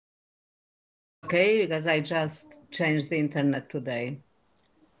okay? Because I just changed the internet today.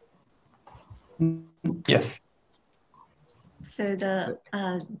 Yes. So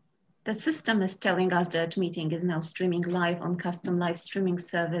the system is telling us that meeting is now streaming live on custom live streaming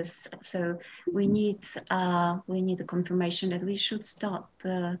service. So we need a confirmation that we should start.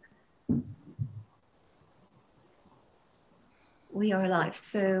 We are live.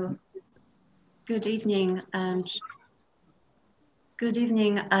 So good evening and good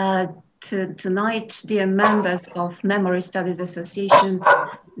evening to tonight, dear members of Memory Studies Association,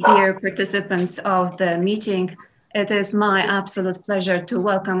 dear participants of the meeting. It is my absolute pleasure to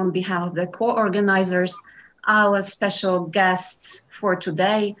welcome on behalf of the co-organizers our special guests for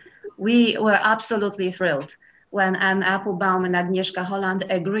today. We were absolutely thrilled when Anne Applebaum and Agnieszka Holland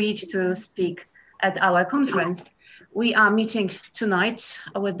agreed to speak at our conference. We are meeting tonight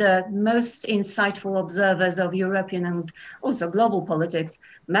with the most insightful observers of European and also global politics,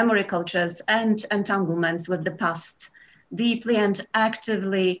 memory cultures, and entanglements with the past, deeply and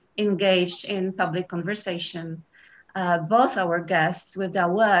actively engaged in public conversation. Both our guests, with their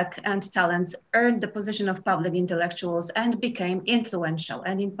work and talents, earned the position of public intellectuals and became influential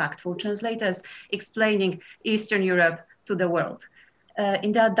and impactful translators, explaining Eastern Europe to the world.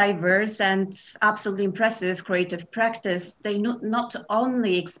 In their diverse and absolutely impressive creative practice, they not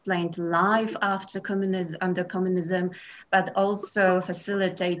only explained life under communism, but also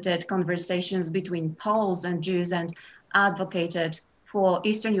facilitated conversations between Poles and Jews and advocated for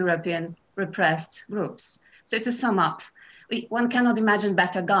Eastern European repressed groups. So to sum up, one cannot imagine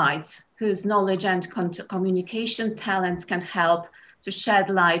better guides whose knowledge and communication talents can help to shed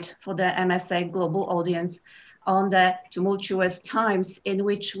light for the MSA global audience on the tumultuous times in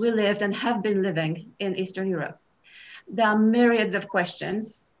which we lived and have been living in Eastern Europe. There are myriads of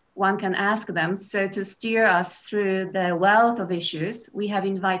questions one can ask them. So to steer us through the wealth of issues, we have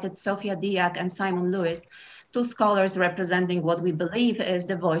invited Sofia Diak and Simon Lewis, two scholars representing what we believe is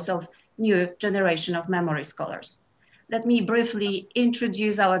the voice of new generation of memory scholars. Let me briefly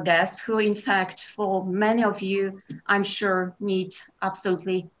introduce our guests, who in fact, for many of you, I'm sure need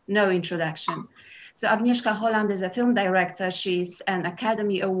absolutely no introduction. So Agnieszka Holland is a film director. She's an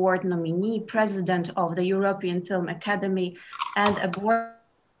Academy Award nominee, president of the European Film Academy, and a board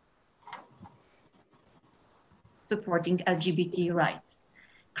supporting LGBT rights.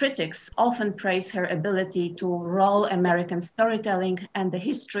 Critics often praise her ability to roll American storytelling and the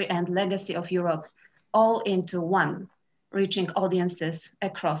history and legacy of Europe all into one, reaching audiences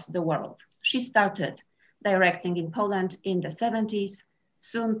across the world. She started directing in Poland in the 70s,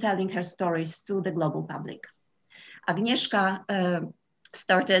 soon telling her stories to the global public. Agnieszka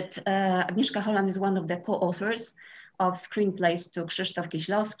Holland is one of the co-authors of screenplays to Krzysztof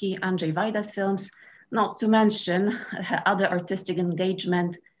Kieślowski, Andrzej Wajda's films, not to mention her other artistic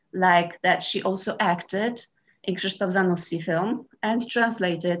engagement, like that she also acted in Krzysztof Zanussi film and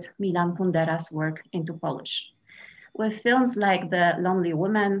translated Milan Kundera's work into Polish. With films like The Lonely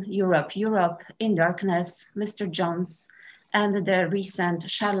Woman, Europe, Europe, In Darkness, Mr. Jones, and the recent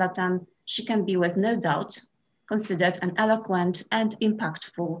Charlatan, she can be with no doubt considered an eloquent and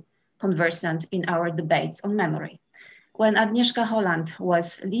impactful conversant in our debates on memory. When Agnieszka Holland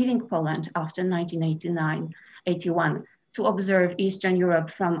was leaving Poland after 1981 to observe Eastern Europe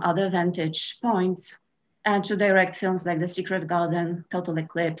from other vantage points and to direct films like The Secret Garden, Total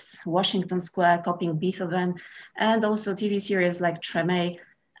Eclipse, Washington Square, copying Beethoven, and also TV series like Treme,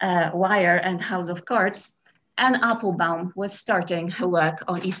 Wire, and House of Cards, Anne Applebaum was starting her work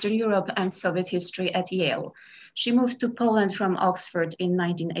on Eastern Europe and Soviet history at Yale. She moved to Poland from Oxford in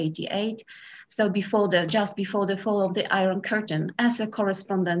 1988, so just before the fall of the Iron Curtain, as a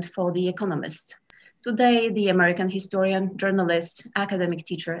correspondent for The Economist. Today, the American historian, journalist, academic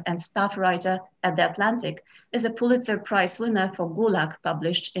teacher, and staff writer at The Atlantic is a Pulitzer Prize winner for Gulag,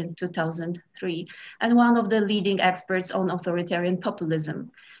 published in 2003, and one of the leading experts on authoritarian populism.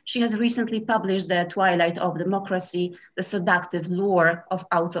 She has recently published The Twilight of Democracy, the seductive lure of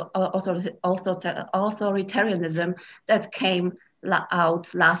authoritarianism that came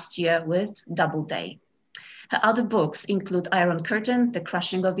out last year with Doubleday. Her other books include Iron Curtain, The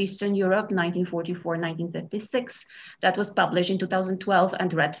Crushing of Eastern Europe, 1944-1956, that was published in 2012,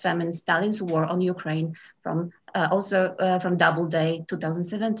 and Red Famine, Stalin's War on Ukraine, from Doubleday,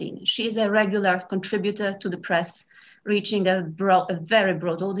 2017. She is a regular contributor to the press, reaching a very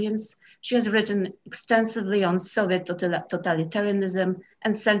broad audience. She has written extensively on Soviet totalitarianism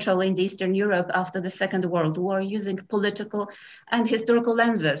and Central and Eastern Europe after the Second World War, using political and historical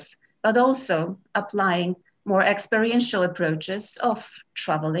lenses, but also applying more experiential approaches of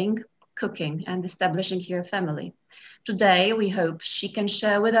traveling, cooking and establishing her family. Today, we hope she can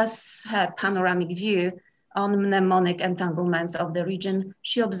share with us her panoramic view on mnemonic entanglements of the region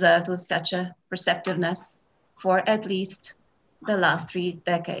she observed with such a perceptiveness for at least the last 3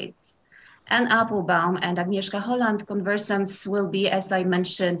 decades. And Applebaum and Agnieszka Holland conversants will be, as I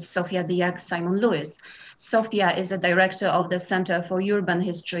mentioned, Sofia Diak, Simon Lewis. Sofia is a director of the Center for Urban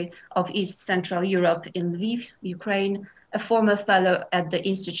History of East Central Europe in Lviv, Ukraine, a former fellow at the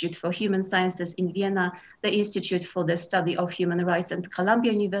Institute for Human Sciences in Vienna, the Institute for the Study of Human Rights at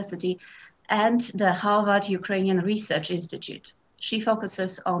Columbia University, and the Harvard Ukrainian Research Institute. She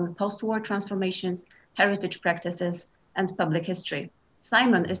focuses on post-war transformations, heritage practices, and public history.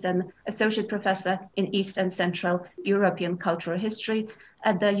 Simon is an associate professor in East and Central European cultural history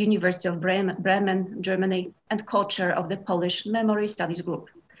at the University of Bremen, Germany, and co-chair of the Polish Memory Studies Group.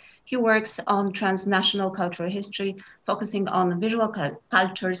 He works on transnational cultural history, focusing on visual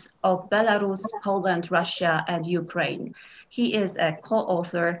cultures of Belarus, Poland, Russia, and Ukraine. He is a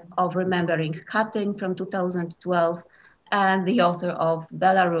co-author of Remembering Katyn from 2012, and the author of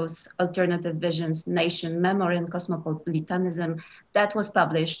Belarus, Alternative Visions, Nation, Memory, and Cosmopolitanism, that was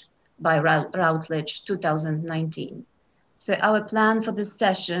published by Routledge 2019. So our plan for this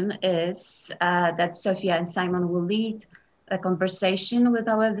session is that Sofia and Simon will lead a conversation with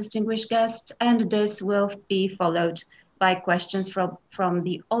our distinguished guest, and this will be followed by questions from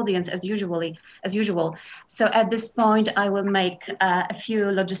the audience as usual. So at this point, I will make a few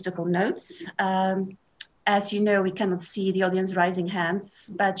logistical notes. As you know, we cannot see the audience raising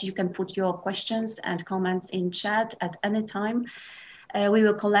hands, but you can put your questions and comments in chat at any time. We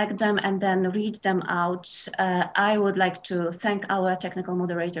will collect them and then read them out. I would like to thank our technical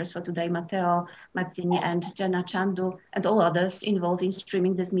moderators for today, Matteo Mazzini and Jenna Chandu, and all others involved in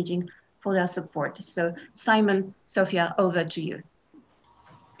streaming this meeting for their support. So Simon, Sofia, over to you.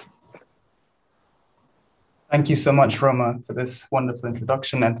 Thank you so much, Roma, for this wonderful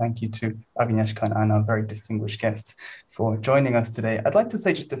introduction, and thank you to Agnieszka and our very distinguished guests for joining us today. I'd like to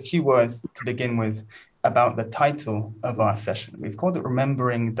say just a few words to begin with about the title of our session. We've called it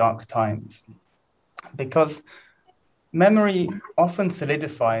Remembering Dark Times, because memory often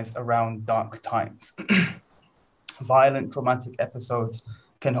solidifies around dark times. Violent, traumatic episodes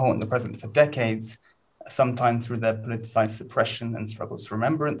can haunt the present for decades, sometimes through their politicized suppression and struggles for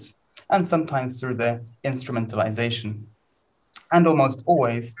remembrance, and sometimes through their instrumentalization, and almost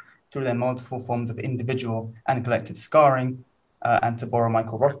always through their multiple forms of individual and collective scarring, and to borrow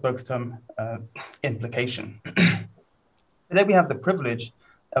Michael Rothberg's term, implication. Today we have the privilege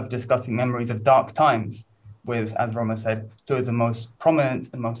of discussing memories of dark times with, as Roma said, two of the most prominent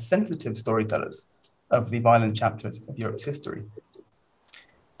and most sensitive storytellers of the violent chapters of Europe's history.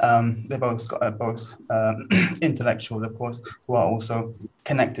 They're both intellectuals, of course, who are also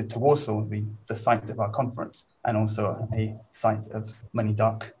connected to Warsaw, the site of our conference, and also a site of many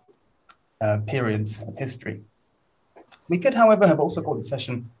dark periods of history. We could, however, have also called the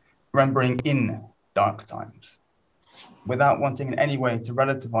session Remembering in Dark Times. Without wanting in any way to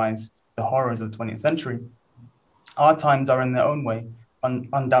relativize the horrors of the 20th century, our times are in their own way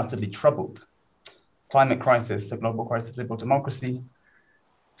undoubtedly troubled. Climate crisis, a global crisis of liberal democracy,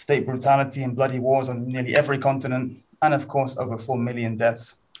 state brutality and bloody wars on nearly every continent, and of course, over 4 million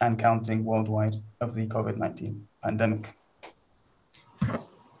deaths and counting worldwide of the COVID-19 pandemic.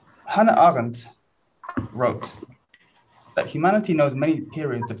 Hannah Arendt wrote that humanity knows many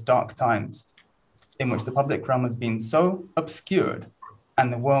periods of dark times in which the public realm has been so obscured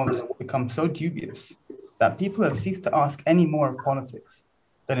and the world become so dubious that people have ceased to ask any more of politics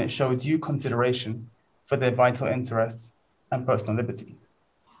than it showed due consideration for their vital interests and personal liberty.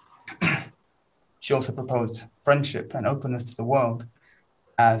 She also proposed friendship and openness to the world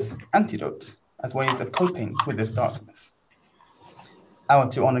as antidotes, as ways of coping with this darkness. Our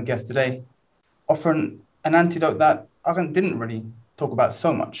two honored guests today offer an antidote that Arendt didn't really talk about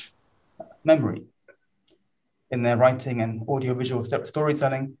so much, memory. In their writing and audiovisual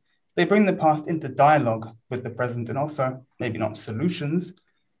storytelling, they bring the past into dialogue with the present and offer, maybe not solutions,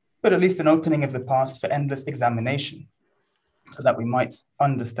 but at least an opening of the past for endless examination, so that we might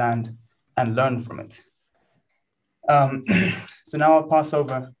understand and learn from it. So now I'll pass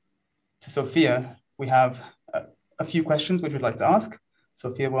over to Sophia. We have a few questions which we'd like to ask.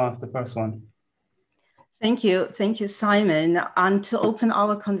 Sophia will ask the first one. Thank you, Simon. And to open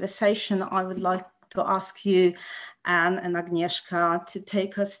our conversation, I would like to ask you, Anne and Agnieszka, to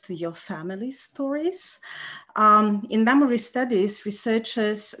take us to your family stories. In memory studies,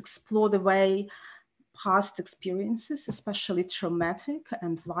 researchers explore the way past experiences, especially traumatic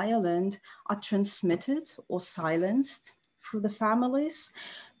and violent, are transmitted or silenced through the families.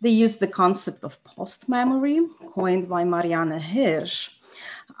 They use the concept of post-memory, coined by Marianne Hirsch.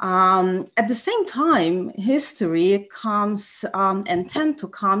 At the same time, history comes and tend to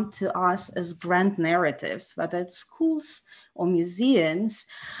come to us as grand narratives, whether it's schools or museums,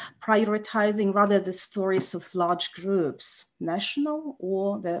 prioritizing rather the stories of large groups, national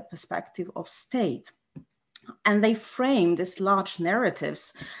or the perspective of state. And they frame these large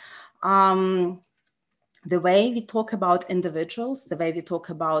narratives the way we talk about individuals, the way we talk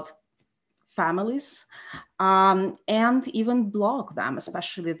about families, and even blog them,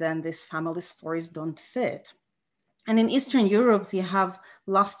 especially then these family stories don't fit. And in Eastern Europe, we have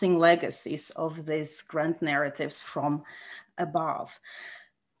lasting legacies of these grand narratives from above.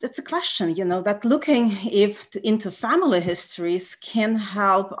 That's a question, you know, that looking into family histories can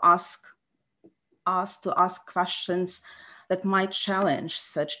help us to ask questions that might challenge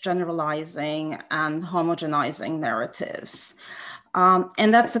such generalizing and homogenizing narratives.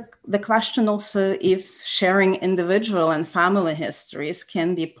 And that's the question also if sharing individual and family histories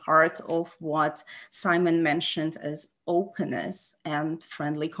can be part of what Simon mentioned as openness and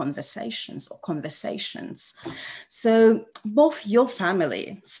friendly conversations or conversations. So both your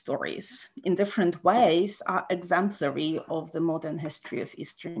family stories in different ways are exemplary of the modern history of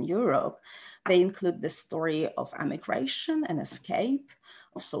Eastern Europe. They include the story of emigration and escape,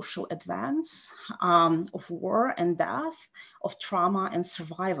 of social advance, of war and death, of trauma and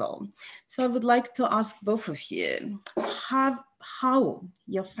survival. So I would like to ask both of you, how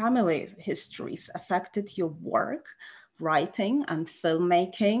your family histories affected your work, writing and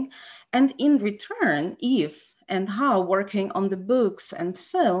filmmaking, and in return, if and how working on the books and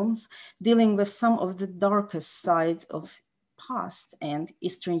films dealing with some of the darkest sides of past and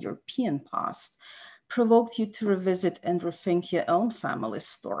Eastern European past provoked you to revisit and rethink your own family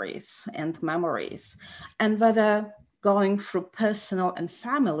stories and memories, and whether going through personal and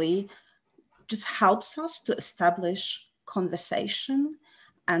family just helps us to establish conversation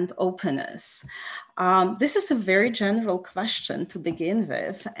and openness. This is a very general question to begin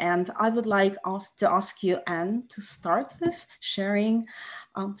with, and I would like to ask you, Anne, to start with sharing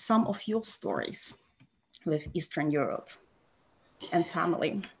some of your stories with Eastern Europe and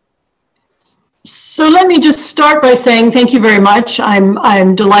family. So let me just start by saying thank you very much.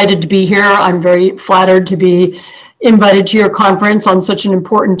 I'm delighted to be here. I'm very flattered to be invited to your conference on such an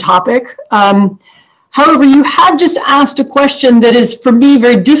important topic. However, you have just asked a question that is for me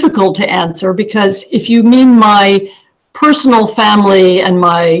very difficult to answer, because if you mean my personal family and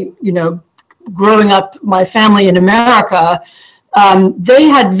my, growing up, my family in America, they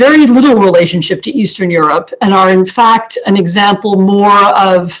had very little relationship to Eastern Europe and are in fact an example more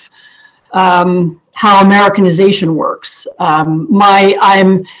of how Americanization works. All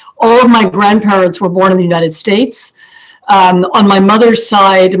of my grandparents were born in the United States. On my mother's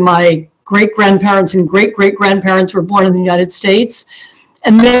side, my great-grandparents and great-great-grandparents were born in the United States.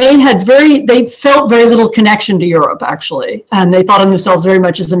 And they felt very little connection to Europe, actually. And they thought of themselves very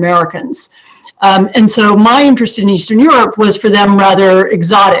much as Americans. And so my interest in Eastern Europe was for them rather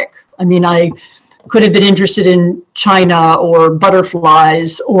exotic. I mean, I could have been interested in China or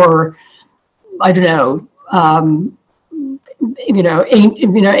butterflies or, I don't know,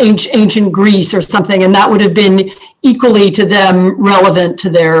 ancient Greece or something, and that would have been equally to them relevant to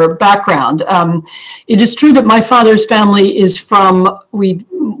their background. It is true that my father's family is from,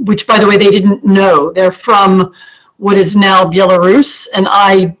 which by the way, they didn't know. They're from what is now Belarus, and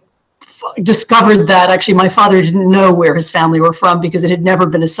I discovered that actually my father didn't know where his family were from because it had never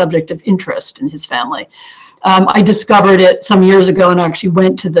been a subject of interest in his family. I discovered it some years ago and actually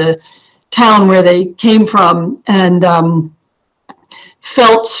went to the town where they came from and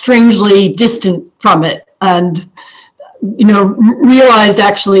felt strangely distant from it, and realized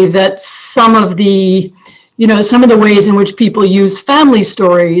actually that some of the ways in which people use family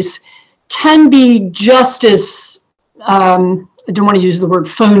stories can be just as I don't want to use the word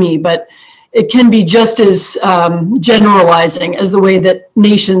phony, but it can be just as generalizing as the way that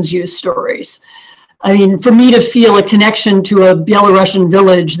nations use stories. I mean, for me to feel a connection to a Belarusian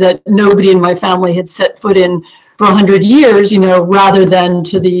village that nobody in my family had set foot in for 100 years, rather than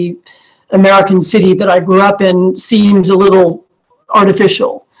to the American city that I grew up in, seems a little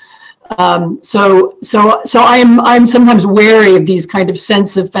artificial. So I'm sometimes wary of these kind of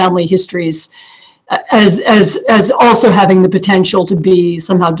sense of family histories as also having the potential to be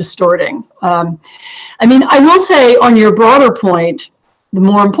somehow distorting. I mean, I will say on your broader point, the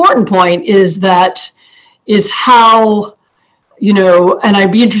more important point is how, and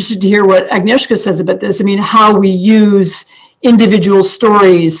I'd be interested to hear what Agnieszka says about this. I mean, how we use individual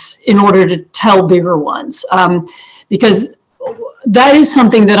stories in order to tell bigger ones. Because that is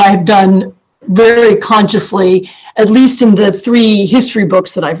something that I've done very consciously, at least in the 3 history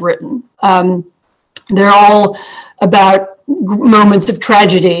books that I've written. They're all about moments of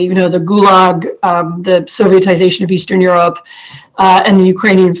tragedy, the Gulag, the Sovietization of Eastern Europe, and the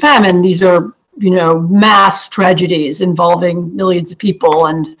Ukrainian famine. These are, mass tragedies involving millions of people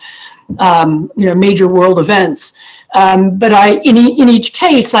and, major world events. But in each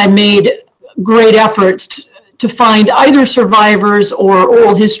case, I made great efforts to find either survivors or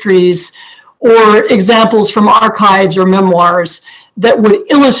oral histories or examples from archives or memoirs that would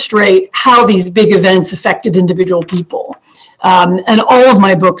illustrate how these big events affected individual people. And all of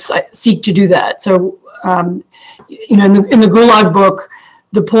my books seek to do that. So, in the Gulag book,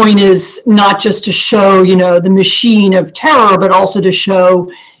 the point is not just to show, the machine of terror, but also to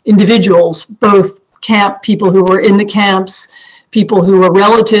show individuals, both people who were in the camps, people who were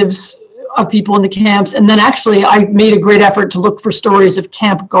relatives of people in the camps. And then actually I made a great effort to look for stories of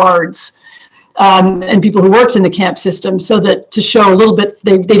camp guards and people who worked in the camp system, so that to show a little bit,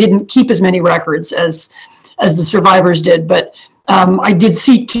 they didn't keep as many records as the survivors did. But I did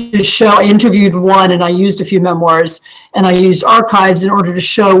seek to show, I interviewed one and I used a few memoirs and I used archives in order to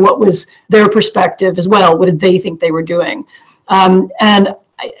show what was their perspective as well. What did they think they were doing? And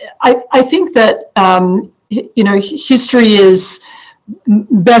I think that, history is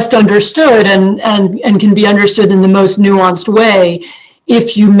best understood and can be understood in the most nuanced way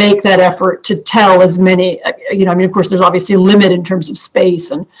if you make that effort to tell as many, of course, there's obviously a limit in terms of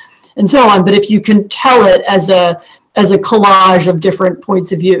space and so on, but if you can tell it as a collage of different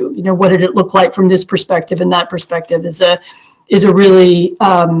points of view, what did it look like from this perspective and that perspective is a really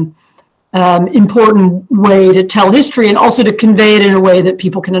important way to tell history, and also to convey it in a way that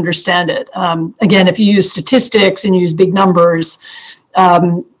people can understand it. Again, if you use statistics and use big numbers,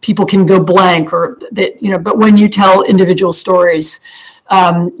 people can go blank, or that, but when you tell individual stories,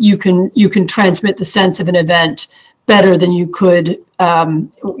 you can transmit the sense of an event better than you could,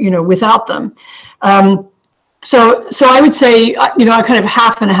 without them. So I would say, I kind of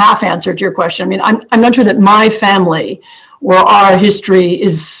half and a half answer to your question. I mean, I'm not sure that my family or our history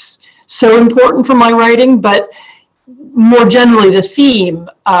is so important for my writing, but more generally the theme,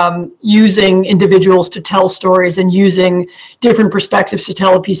 using individuals to tell stories and using different perspectives to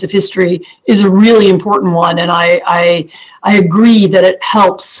tell a piece of history, is a really important one. And I agree that it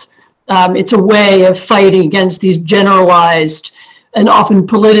helps. It's a way of fighting against these generalized and often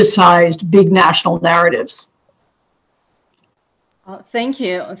politicized big national narratives. Thank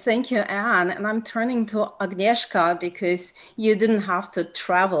you, Anne. And I'm turning to Agnieszka, because you didn't have to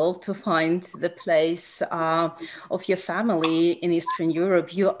travel to find the place of your family in Eastern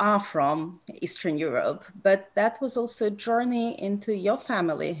Europe. You are from Eastern Europe, but that was also a journey into your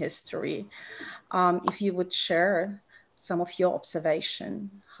family history. If you would share some of your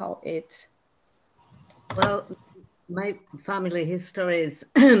observation, how it... Well, my family history is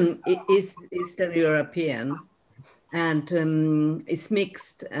Eastern European. And it's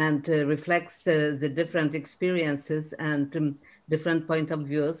mixed and reflects the different experiences and different point of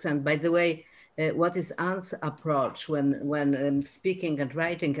views. And by the way, what is Anne's approach when speaking and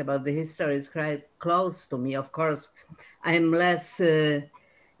writing about the history is quite close to me. Of course, I'm less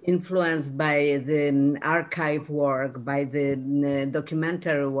influenced by the archive work, by the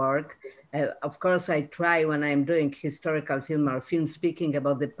documentary work. Of course, I try, when I'm doing historical film or film speaking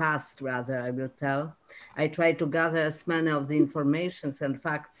about the past, rather, I will tell, I try to gather as many of the informations and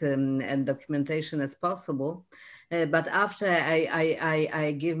facts and documentation as possible. But after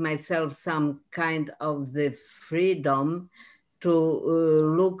I give myself some kind of the freedom to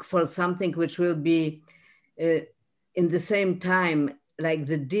look for something which will be in the same time like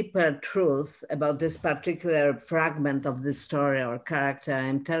the deeper truth about this particular fragment of the story or character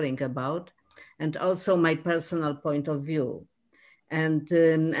I'm telling about, and also my personal point of view. And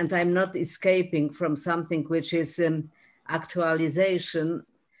I'm not escaping from something which is actualization,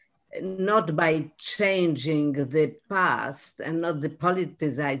 not by changing the past and not the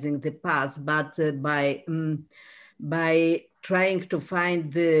politicizing the past, but by trying to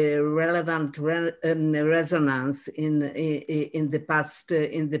find the relevant resonance in the past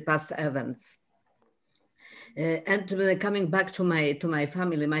events. And coming back to my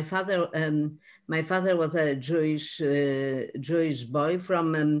family, my father was a Jewish boy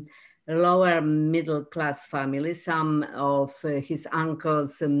from a lower middle class family. Some of his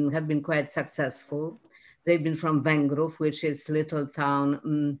uncles have been quite successful. They've been from Węgrów, which is little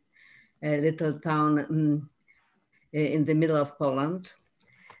town in the middle of Poland.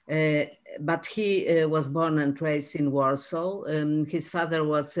 But he was born and raised in Warsaw. His father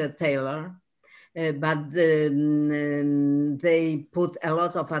was a tailor. but they put a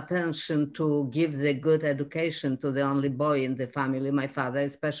lot of attention to give the good education to the only boy in the family, my father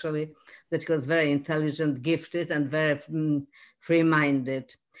especially, that he was very intelligent, gifted, and very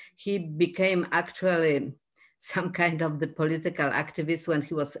free-minded. He became actually some kind of the political activist when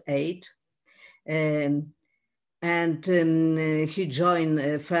he was 8. And he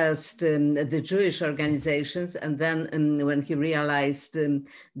joined first the Jewish organizations, and then when he realized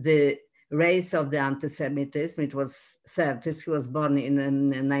the race of the anti-Semitism, it was 30s, he was born in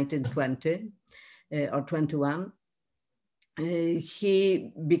 1920 or 21,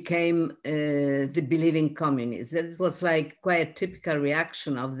 he became the believing communist. It was like quite a typical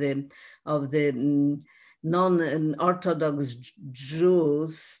reaction of the non-Orthodox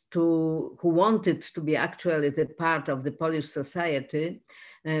Jews who wanted to be actually the part of the Polish society,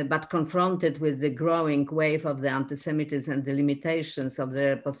 but confronted with the growing wave of the anti-Semitism and the limitations of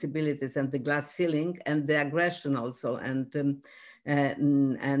their possibilities and the glass ceiling and the aggression also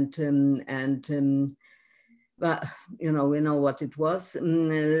but you know, we know what it was.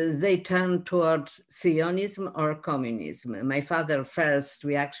 They turned toward Zionism or communism. My father's first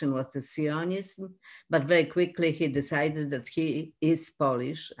reaction was to Zionism, but very quickly he decided that he is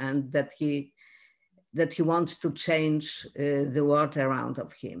Polish and that he wanted to change the world around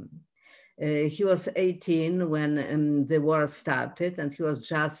of him. He was 18 when the war started, and he was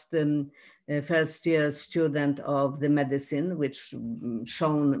just a first-year student of the medicine, which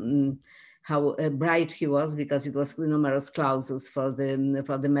shown how bright he was, because it was numerous clauses for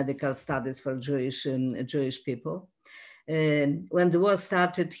the medical studies for Jewish people. When the war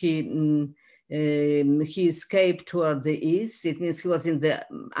started, he escaped toward the east. It means he was in the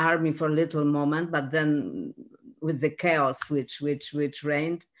army for a little moment, but then with the chaos which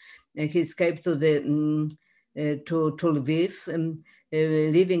reigned, he escaped to Lviv,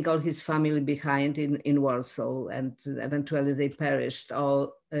 leaving all his family behind in Warsaw, and eventually they perished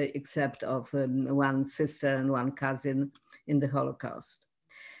all except of one sister and one cousin in the Holocaust.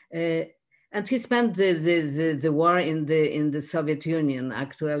 And he spent the war in the Soviet Union,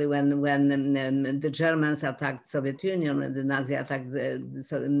 actually, when the Germans attacked Soviet Union and the Nazi attacked the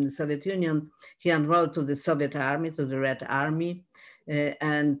Soviet Union. He enrolled to the Soviet Army, to the Red Army,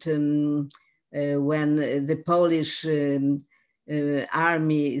 and when the Polish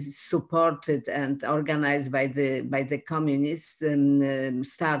army supported and organized by the communists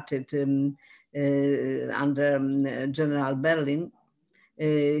started under General Berlin.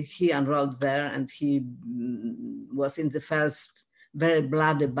 He enrolled there, and he was in the first very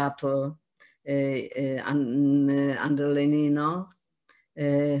bloody battle under Lenino,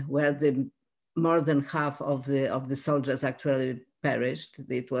 where more than half of the soldiers actually perished.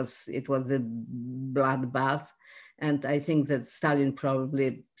 It was a bloodbath, and I think that Stalin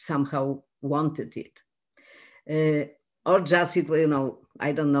probably somehow wanted it. Or just it, you know,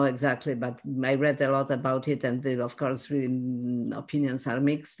 I don't know exactly, but I read a lot about it, and of course, opinions are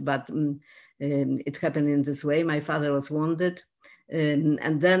mixed. But it happened in this way. My father was wounded,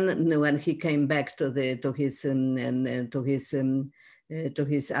 and then when he came back to his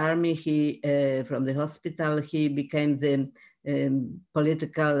army, from the hospital, he became the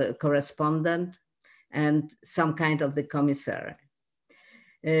political correspondent and some kind of the commissary.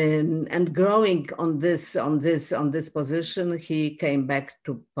 And growing on this position, he came back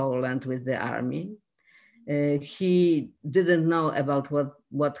to Poland with the army. He didn't know about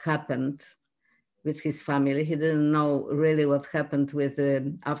what happened with his family. He didn't know really what happened with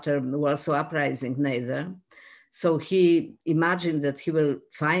after the Warsaw Uprising neither. So he imagined that he will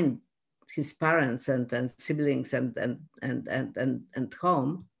find his parents and siblings and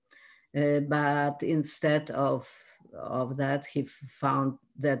home, but instead of that, he found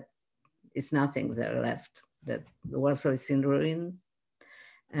that it's nothing there left, that Warsaw is in ruin,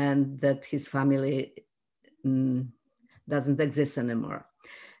 and that his family doesn't exist anymore.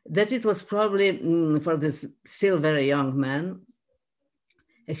 That it was probably, for this still very young man,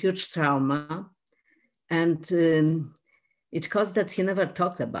 a huge trauma, and it caused that he never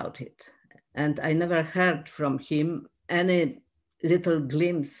talked about it. And I never heard from him any little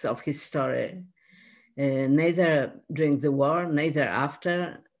glimpse of his story, neither during the war, neither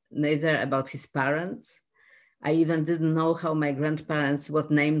after, neither about his parents. I even didn't know how my grandparents, what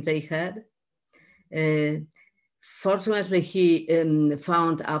name they had. Fortunately, he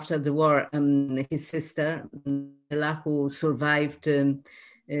found after the war his sister, who survived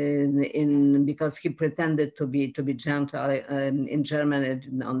because he pretended to be gentle in Germany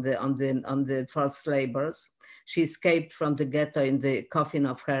on the forced labors. She escaped from the ghetto in the coffin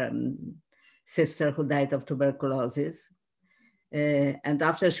of her sister who died of tuberculosis. And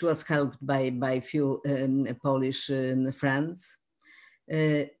after she was helped by a few Polish friends.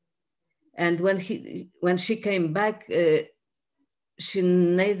 And when she came back, she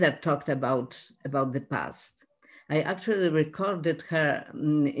neither talked about the past. I actually recorded her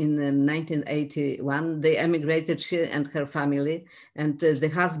in 1981. They emigrated, she and her family, and the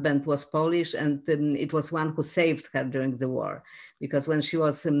husband was Polish, and it was one who saved her during the war, because when she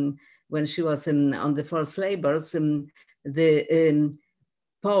was on the forced labors, the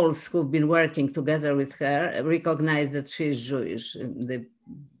Poles who've been working together with her recognized that she is Jewish. The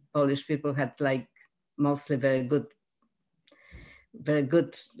Polish people had like mostly very good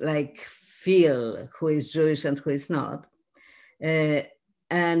like feel who is Jewish and who is not.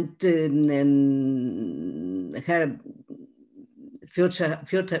 And her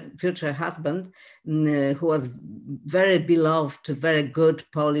future husband, who was very beloved, very good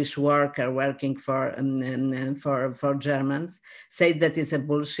Polish worker working for Germans, said that it's a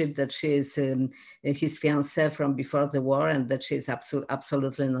bullshit, that she is his fiancée from before the war, and that she is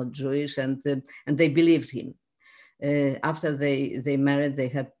absolutely not Jewish, and they believed him. After they married, they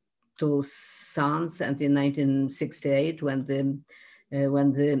had 2 sons, and in 1968, when the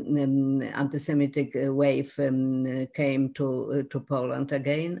anti-Semitic wave came to Poland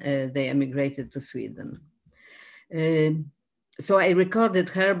again, they emigrated to Sweden. So I recorded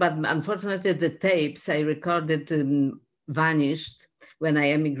her, but unfortunately the tapes I recorded vanished when I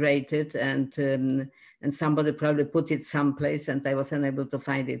emigrated, and somebody probably put it someplace, and I was unable to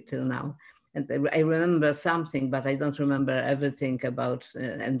find it till now. And I remember something, but I don't remember everything about,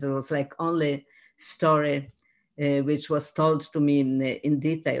 and there was like only story which was told to me in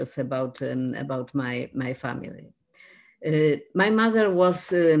details about my family. My mother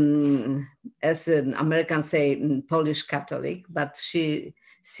was, as Americans say, Polish Catholic, but she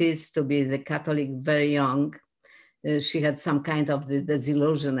ceased to be the Catholic very young. She had some kind of the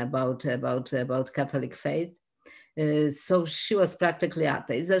disillusion about Catholic faith. So she was practically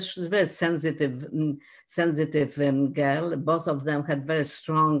atheist. She was a very sensitive girl. Both of them had very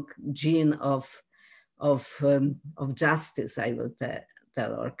strong gene of justice, I will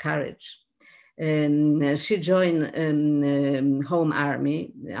tell, or courage. She joined Home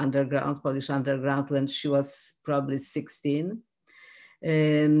Army, Polish underground, when she was probably 16.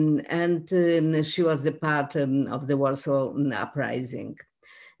 And she was the part of the Warsaw Uprising.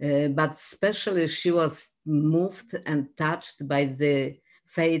 But especially she was moved and touched by the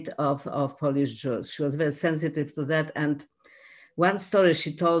fate of Polish Jews. She was very sensitive to that. And one story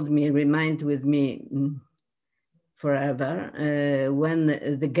she told me remained with me forever. When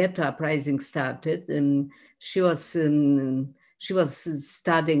the ghetto uprising started, she was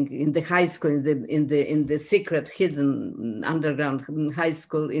studying in the high school, in the secret hidden underground high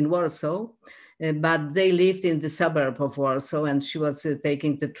school in Warsaw, but they lived in the suburb of Warsaw, and she was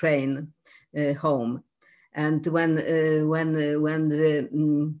taking the train home. And when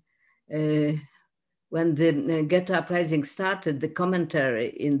the ghetto uprising started, the commentary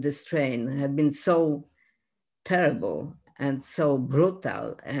in this train had been so terrible and so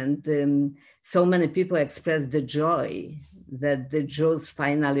brutal, and so many people expressed the joy that the Jews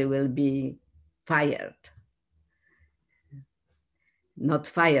finally will be fired. Not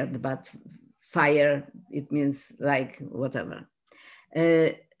fired, but fire, it means like whatever.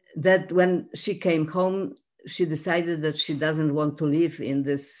 That when she came home, she decided that she doesn't want to live in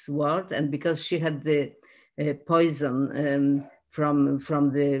this world, and because she had the poison from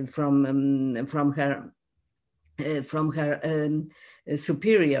her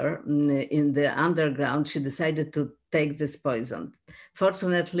superior in the underground, she decided to take this poison.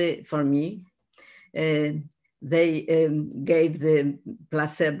 Fortunately for me, they gave the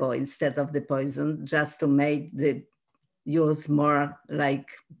placebo instead of the poison, just to make the youth more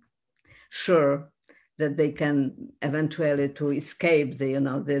like sure that they can eventually to escape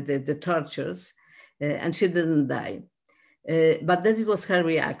the tortures, and she didn't die. But that it was her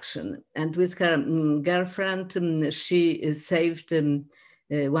reaction. And with her girlfriend, she saved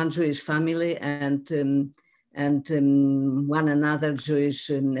one Jewish family and one another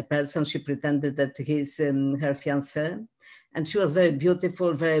Jewish person. She pretended that he's her fiancé. And she was very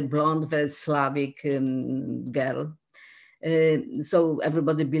beautiful, very blonde, very Slavic girl. So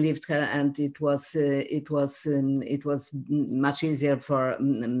everybody believed her, and it was much easier for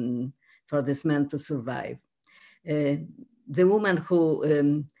this man to survive. The woman who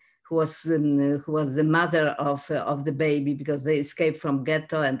was the mother of the baby, because they escaped from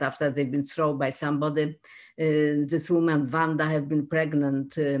ghetto, and after they've been thrown by somebody, this woman Wanda had been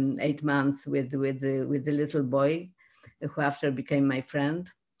pregnant 8 months with the little boy, who after became my friend.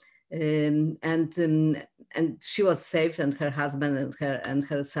 And she was saved, and her husband and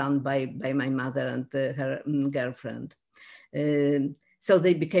her son by my mother and her girlfriend. So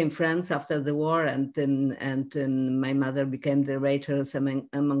they became friends after the war, and my mother became the waitress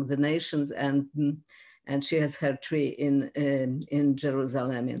among the nations, and she has her tree in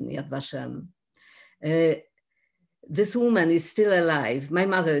Jerusalem, in Yad Vashem. This woman is still alive. My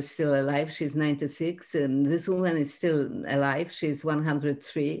mother is still alive. She's 96. This woman is still alive. She's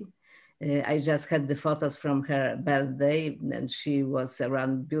 103. I just had the photos from her birthday, and she was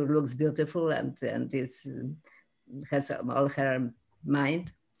around, looks beautiful, and has all her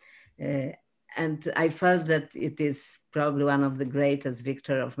mind. And I felt that it is probably one of the greatest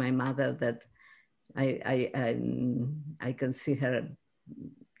victory of my mother, that I can see her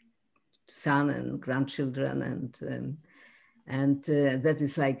son and grandchildren, and that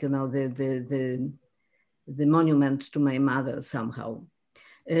is like, you know, the monument to my mother somehow.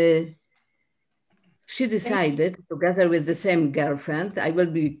 She decided, together with the same girlfriend, I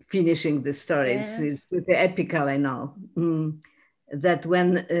will be finishing the story. Yes. It's epical, I know, that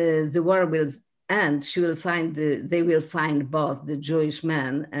when the war will end, they will find both the Jewish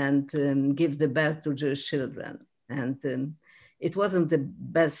men and give the birth to Jewish children. And it wasn't the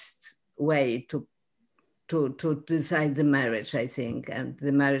best way to decide the marriage, I think, and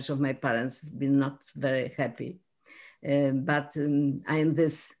the marriage of my parents has been not very happy. But I am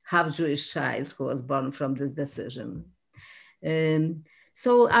this half Jewish child who was born from this decision.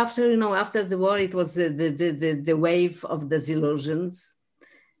 So after the war, it was the wave of disillusions.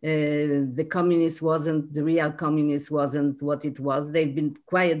 The real communist wasn't what it was. They've been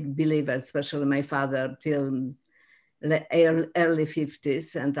quiet believers, especially my father, till early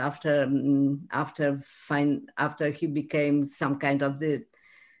 50s, and after he became some kind of the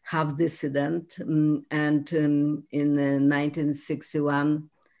half dissident, and in 1961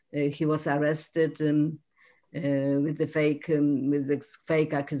 he was arrested with the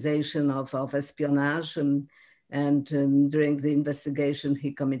fake accusation of espionage, and during the investigation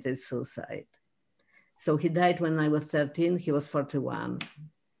he committed suicide. So he died when I was 13. He was 41,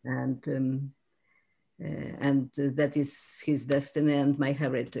 and that is his destiny and my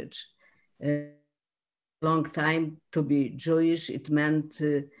heritage. Long time to be Jewish, it meant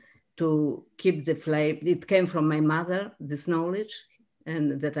to keep the flame. It came from my mother, this knowledge,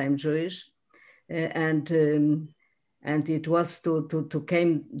 and that I'm Jewish, and it was to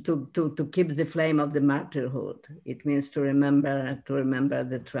keep the flame of the martyrhood. It means to remember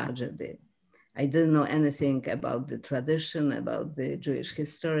the tragedy. I didn't know anything about the tradition, about the Jewish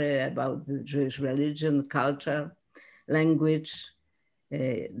history, about the Jewish religion, culture, language.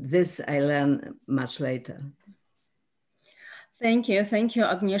 This I learned much later. Thank you,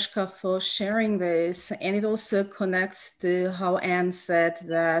 Agnieszka, for sharing this. And it also connects to how Anne said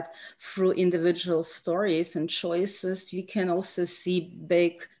that through individual stories and choices, you can also see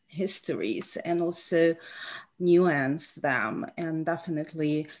big histories and also nuance them and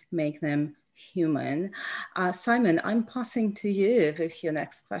definitely make them human. Simon, I'm passing to you with your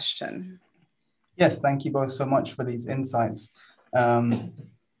next question. Yes, thank you both so much for these insights.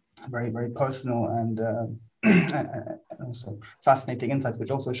 Very, very personal and also fascinating insights, which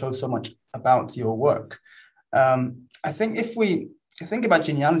also show so much about your work. I think if we think about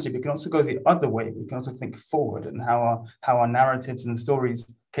genealogy, we can also go the other way. We can also think forward and how our narratives and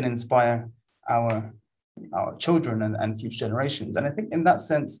stories can inspire our children and future generations. And I think in that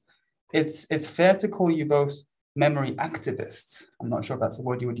sense, it's fair to call you both memory activists. I'm not sure if that's the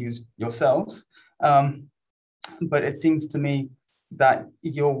word you would use yourselves, but it seems to me that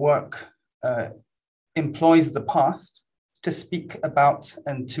your work employs the past to speak about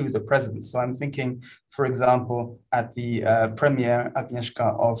and to the present. So I'm thinking, for example, at the premiere,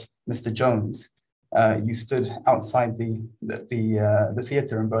 Agnieszka, of Mr. Jones, you stood outside the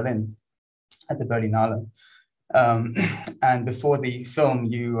theater in Berlin, at the Berlinale, and before the film,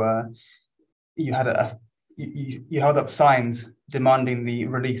 you held up signs demanding the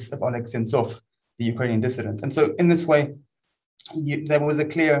release of Oleg Sentsov, the Ukrainian dissident. And so, in this way, there was a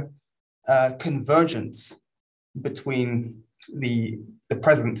clear convergence between the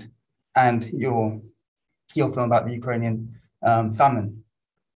present and your film about the Ukrainian famine.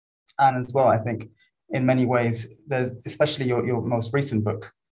 And as well, I think in many ways, there's especially your most recent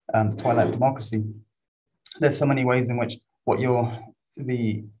book, The Twilight of Democracy. There's so many ways in which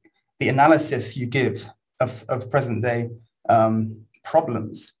the analysis you give of present day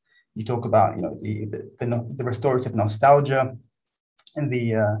problems. You talk about the restorative nostalgia, and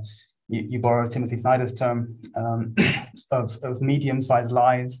you borrow Timothy Snyder's term of medium-sized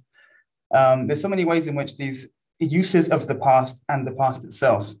lies. There's so many ways in which these uses of the past and the past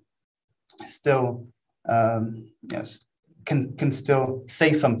itself still yes, can still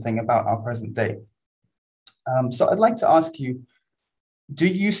say something about our present day. So I'd like to ask you, do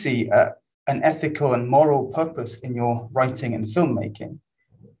you see an ethical and moral purpose in your writing and filmmaking?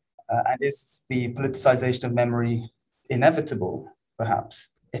 And is the politicization of memory inevitable, perhaps,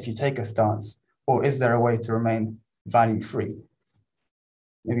 if you take a stance, or is there a way to remain value-free?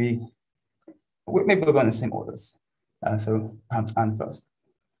 Maybe we'll go in the same orders. So perhaps Anne first.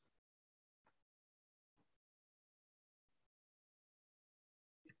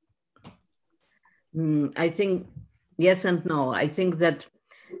 I think yes and no. I think that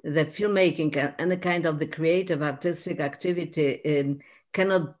the filmmaking and any kind of the creative artistic activity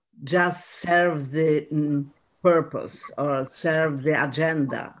cannot just serve the purpose or serve the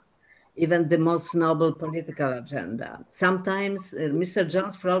agenda, even the most noble political agenda. Sometimes Mr.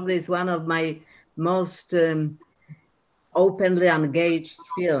 Jones probably is one of my most openly engaged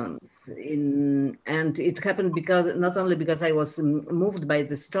films and it happened because not only because I was moved by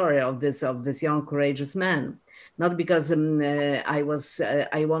the story of this young courageous man, not because I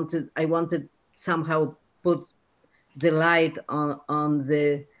wanted somehow put the light on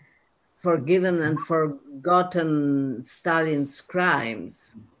the forgiven and forgotten Stalin's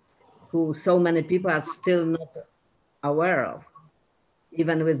crimes, who so many people are still not aware of,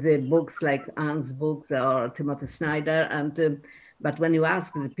 even with the books like Anne's books or Timothy Snyder. But when you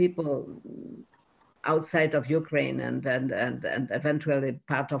ask the people outside of Ukraine and eventually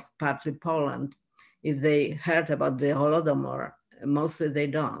partly Poland, if they heard about the Holodomor, mostly they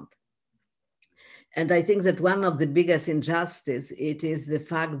don't. And I think that one of the biggest injustice, it is the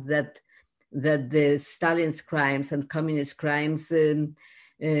fact that the Stalin's crimes and communist crimes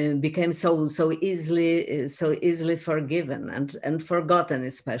became so easily forgiven and forgotten,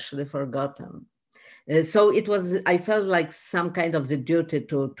 especially forgotten. So it was, I felt like some kind of the duty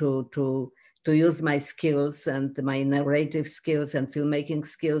to use my skills and my narrative skills and filmmaking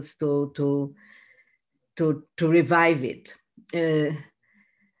skills to revive it.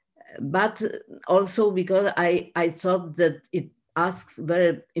 But also because I thought that it asks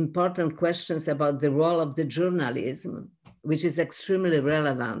very important questions about the role of the journalism, which is extremely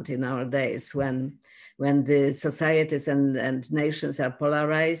relevant in our days when the societies and nations are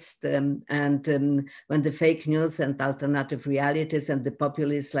polarized and when the fake news and alternative realities and the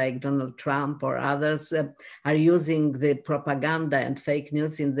populists like Donald Trump or others are using the propaganda and fake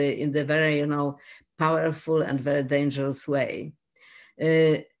news in the very powerful and very dangerous way.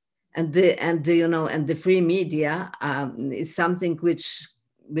 And the free media is something which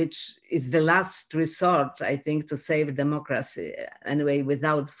is the last resort, I think, to save democracy. Anyway,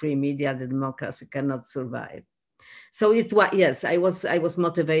 without free media, the democracy cannot survive. So it was, yes, I was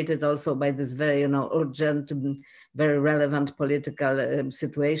motivated also by this very urgent, very relevant political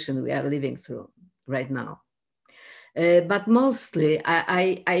situation we are living through right now. But mostly,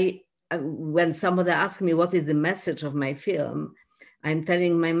 I when somebody asks me what is the message of my film, I'm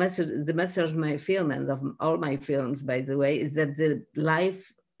telling the message of my film and of all my films, by the way, is that the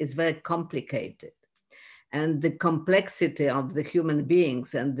life is very complicated. And the complexity of the human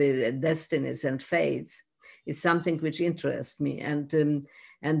beings and the destinies and fates is something which interests me. And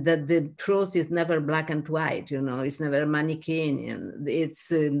that the truth is never black and white, it's never Manichaean.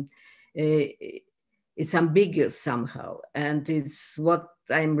 It's ambiguous somehow. And it's what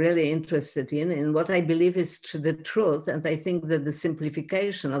I'm really interested in and what I believe is the truth. And I think that the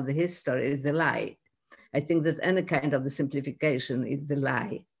simplification of the history is a lie. I think that any kind of the simplification is a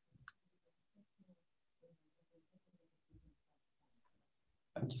lie.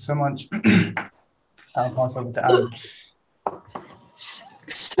 Thank you so much. I'll pass over to Anne.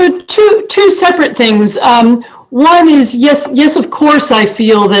 So two separate things. One is, yes, of course, I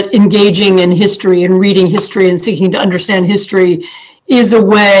feel that engaging in history and reading history and seeking to understand history is a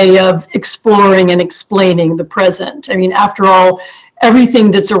way of exploring and explaining the present. I mean, after all,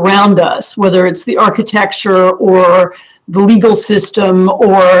 everything that's around us, whether it's the architecture or the legal system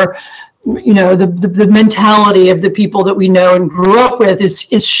or the mentality of the people that we know and grew up with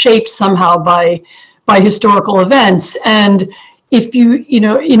is shaped somehow by historical events. And if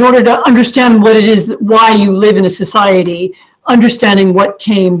in order to understand what it is, why you live in a society, understanding what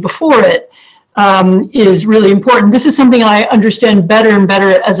came before it is really important. This is something I understand better and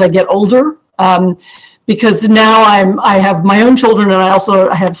better as I get older, because now I have my own children and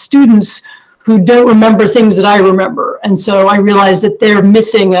I have students who don't remember things that I remember, and so I realize that they're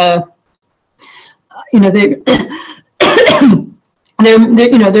missing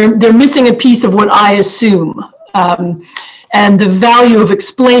they're missing a piece of what I assume. And the value of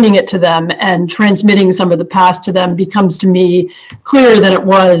explaining it to them and transmitting some of the past to them becomes to me clearer than it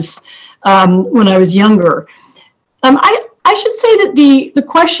was when I was younger. I should say that the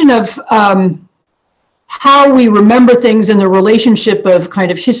question of how we remember things and the relationship of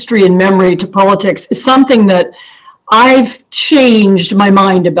kind of history and memory to politics is something that I've changed my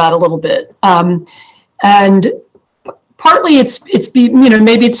mind about a little bit. And partly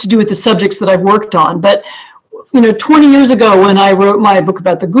maybe it's to do with the subjects that I've worked on, but 20 years ago when I wrote my book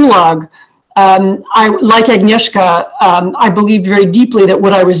about the Gulag, like Agnieszka, I believed very deeply that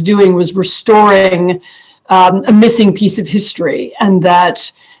what I was doing was restoring a missing piece of history, and that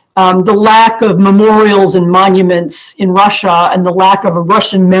the lack of memorials and monuments in Russia and the lack of a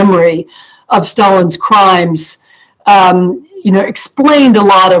Russian memory of Stalin's crimes, explained a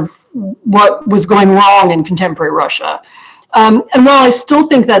lot of what was going wrong in contemporary Russia. And while I still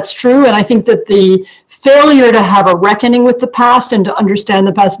think that's true, and I think that the failure to have a reckoning with the past and to understand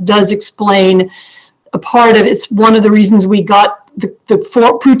the past does explain a part of it's one of the reasons we got the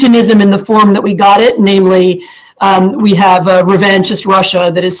Putinism in the form that we got it, namely we have a revanchist Russia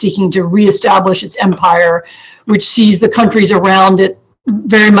that is seeking to reestablish its empire, which sees the countries around it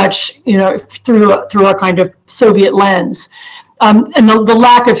very much through a kind of Soviet lens. And the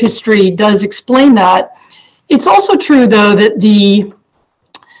lack of history does explain that. It's also true, though, that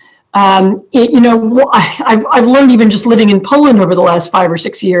I've learned even just living in Poland over the last 5 or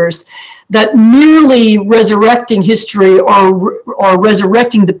 6 years that merely resurrecting history or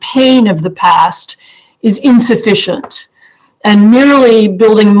resurrecting the pain of the past is insufficient, and merely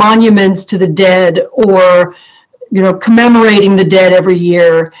building monuments to the dead or commemorating the dead every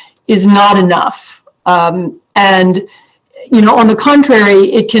year is not enough. And on the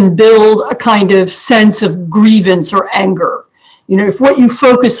contrary, it can build a kind of sense of grievance or anger. If what you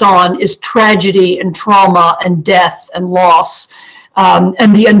focus on is tragedy and trauma and death and loss,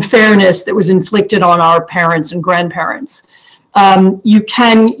 and the unfairness that was inflicted on our parents and grandparents, you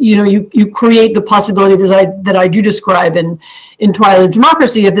create the possibility that I do describe in Twilight of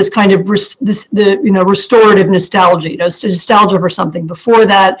Democracy of this kind of restorative nostalgia, nostalgia for something before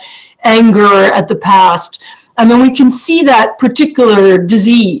that, anger at the past. And then we can see that particular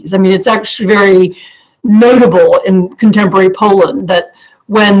disease. I mean, it's actually very notable in contemporary Poland that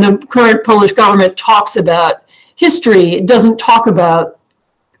when the current Polish government talks about history, it doesn't talk about,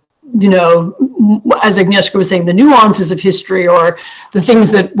 as Agnieszka was saying, the nuances of history or the things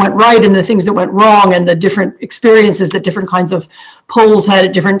that went right and the things that went wrong and the different experiences that different kinds of Poles had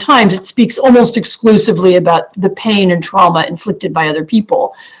at different times. It speaks almost exclusively about the pain and trauma inflicted by other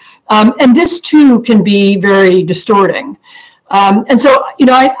people. And this too can be very distorting. And so,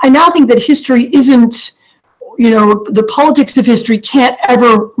 I now think that history isn't, the politics of history can't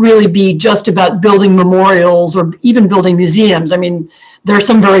ever really be just about building memorials or even building museums. I mean, there are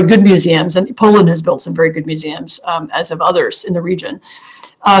some very good museums, and Poland has built some very good museums, as have others in the region.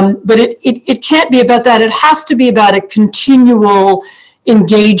 But it can't be about that. It has to be about a continual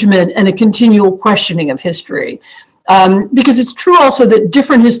engagement and a continual questioning of history. Because it's true also that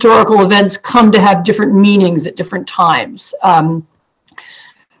different historical events come to have different meanings at different times. And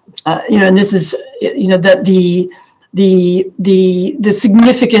this is, that the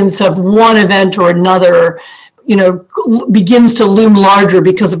significance of one event or another, begins to loom larger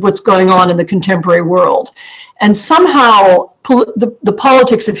because of what's going on in the contemporary world. And somehow the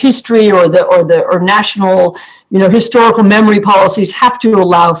politics of history or national, historical memory policies have to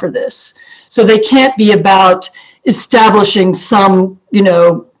allow for this. So they can't be about establishing some,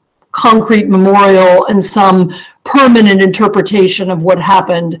 concrete memorial and some permanent interpretation of what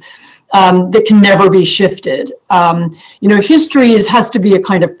happened that can never be shifted. History has to be a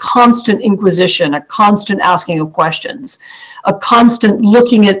kind of constant inquisition, a constant asking of questions, a constant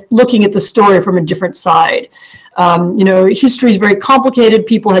looking at the story from a different side. History is very complicated.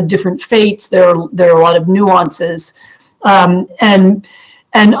 People had different fates. There are a lot of nuances,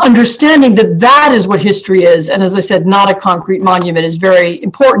 and understanding that is what history is, and as I said, not a concrete monument, is very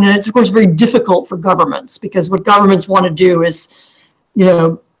important. And it's, of course, very difficult for governments, because what governments want to do is,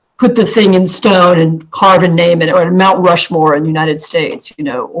 put the thing in stone and carve and name it, or Mount Rushmore in the United States,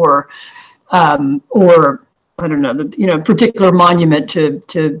 or I don't know, particular monument to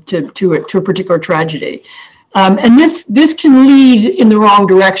a particular tragedy. And this can lead in the wrong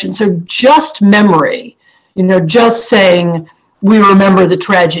direction. So just memory, just saying, we remember the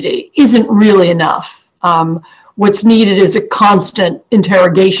tragedy isn't really enough. What's needed is a constant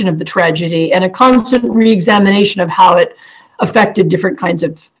interrogation of the tragedy and a constant re-examination of how it affected different kinds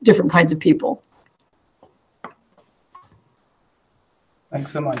of people.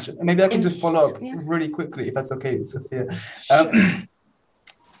 Thanks so much. Maybe I can just follow up really quickly, if that's okay, Sophia.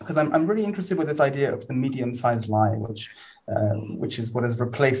 Because I'm really interested with this idea of the medium-sized lie, which which is what has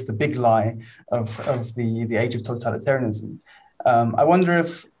replaced the big lie of the age of totalitarianism. I wonder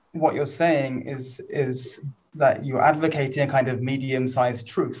if what you're saying is that you're advocating a kind of medium-sized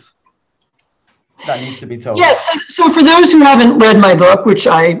truth that needs to be told. Yes. So for those who haven't read my book, which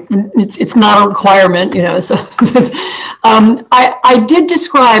it's not a requirement, you know. So I did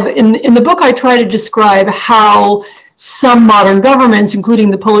describe in the book. I try to describe how some modern governments, including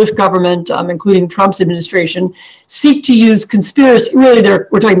the Polish government, including Trump's administration, seek to use conspiracy. Really,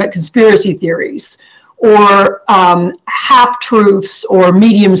 we're talking about conspiracy theories or half-truths or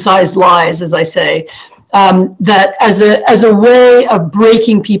medium-sized lies, as I say. That as a way of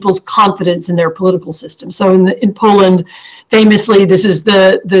breaking people's confidence in their political system. So in Poland, famously, this is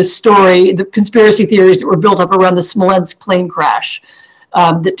the story, the conspiracy theories that were built up around the Smolensk plane crash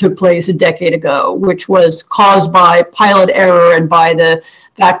that took place a decade ago, which was caused by pilot error and by the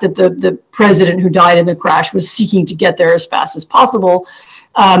fact that the president who died in the crash was seeking to get there as fast as possible.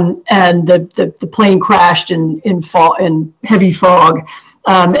 And the plane crashed in heavy fog.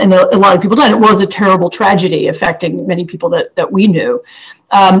 And a lot of people died. It was a terrible tragedy affecting many people that we knew.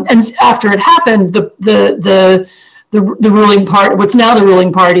 And after it happened, the ruling party, what's now the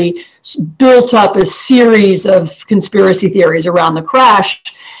ruling party, built up a series of conspiracy theories around the crash.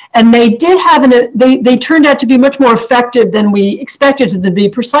 And they did have they turned out to be much more effective than we expected them to be,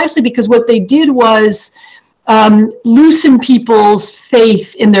 precisely because what they did was loosen people's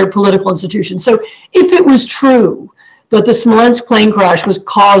faith in their political institutions. So if it was true that the Smolensk plane crash was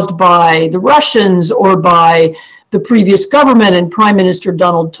caused by the Russians or by the previous government and Prime Minister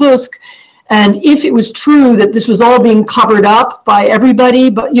Donald Tusk, and if it was true that this was all being covered up by everybody,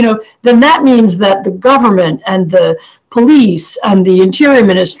 but then that means that the government and the police and the Interior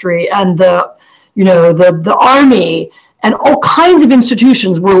Ministry and the army and all kinds of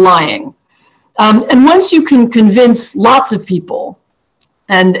institutions were lying. And once you can convince lots of people,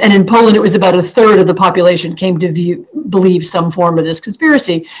 and in Poland, it was about a third of the population came to believe some form of this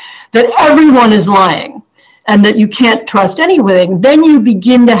conspiracy, that everyone is lying and that you can't trust anything, then you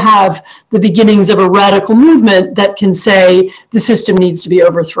begin to have the beginnings of a radical movement that can say the system needs to be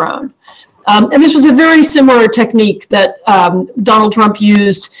overthrown. And this was a very similar technique that Donald Trump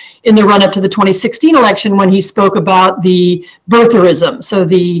used in the run-up to the 2016 election when he spoke about the birtherism. So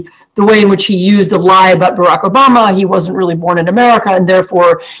the way in which he used a lie about Barack Obama. He wasn't really born in America, and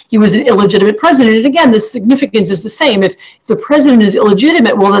therefore he was an illegitimate president. And again, the significance is the same. If the president is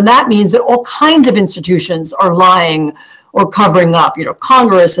illegitimate, well, then that means that all kinds of institutions are lying or covering up,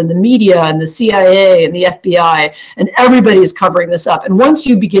 Congress and the media and the CIA and the FBI, and everybody is covering this up. And once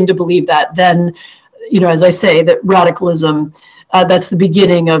you begin to believe that, then, as I say, that radicalism, that's the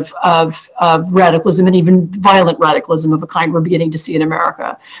beginning of radicalism, and even violent radicalism of a kind we're beginning to see in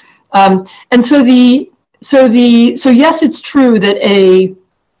America. And so yes, it's true that a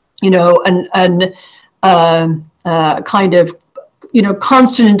kind of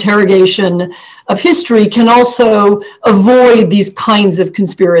constant interrogation of history can also avoid these kinds of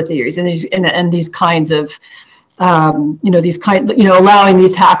conspiracy theories and these kinds of allowing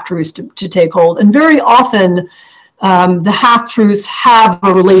these half-truths to take hold. And very often the half-truths have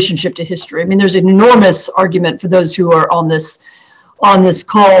a relationship to history. I mean, there's an enormous argument for those who are on this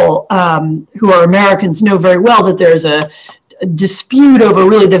call, who are Americans, know very well that there's a dispute over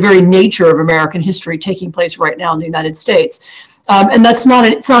really the very nature of American history taking place right now in the United States. And it's not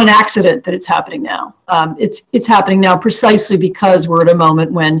an accident that it's happening now. It's happening now precisely because we're at a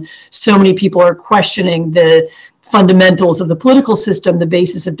moment when so many people are questioning the fundamentals of the political system, the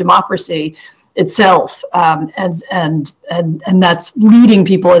basis of democracy itself, and that's leading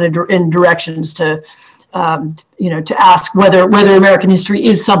people in directions to ask whether American history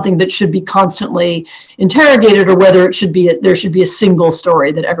is something that should be constantly interrogated, or whether there should be a single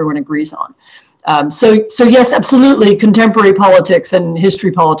story that everyone agrees on. So yes, absolutely, contemporary politics and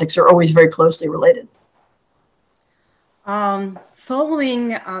history politics are always very closely related.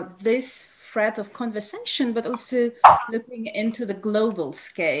 Following this thread of conversation, but also looking into the global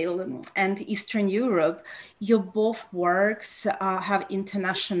scale and Eastern Europe, your both works have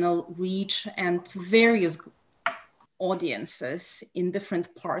international reach and various audiences in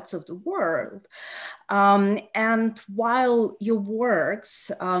different parts of the world. And while your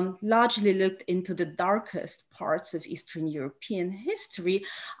works largely looked into the darkest parts of Eastern European history,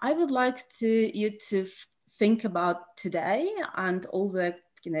 I would like you to think about today and all the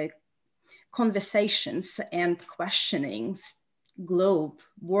conversations and questionings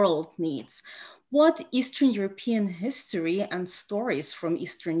world needs. What Eastern European history and stories from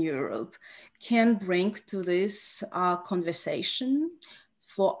Eastern Europe can bring to this conversation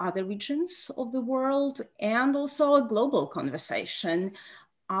for other regions of the world, and also a global conversation.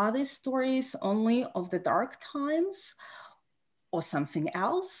 Are these stories only of the dark times or something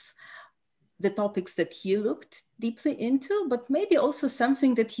else? The topics that you looked deeply into, but maybe also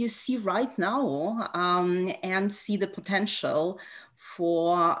something that you see right now and see the potential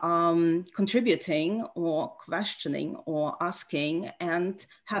for contributing or questioning or asking and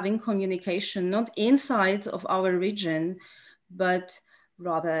having communication, not inside of our region, but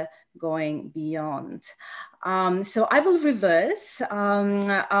rather going beyond. So I will reverse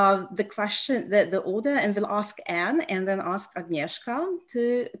the question, the order, and will ask Anne and then ask Agnieszka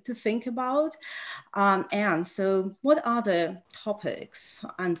to think about. Anne, so what are the topics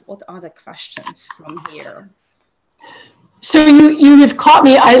and what are the questions from here? So you have caught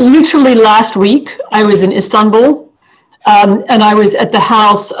me. I literally last week, I was in Istanbul and I was at the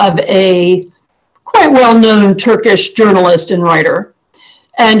house of a quite well-known Turkish journalist and writer.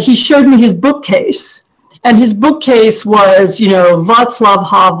 And he showed me his bookcase. And his bookcase was, you know, Václav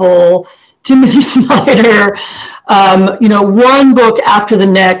Havel, Timothy Snyder, you know, one book after the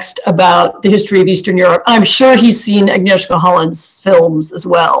next about the history of Eastern Europe. I'm sure he's seen Agnieszka Holland's films as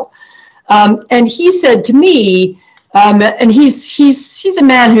well. And he said to me, and he's a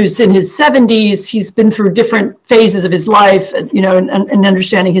man who's in his 70s. He's been through different phases of his life, you know, and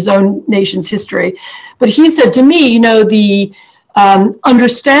understanding his own nation's history. But he said to me, you know, the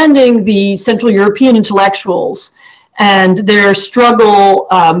understanding the Central European intellectuals and their struggle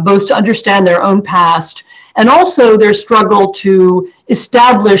both to understand their own past and also their struggle to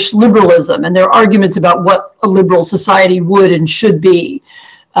establish liberalism and their arguments about what a liberal society would and should be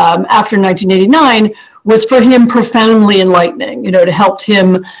after 1989 was for him profoundly enlightening, you know, to help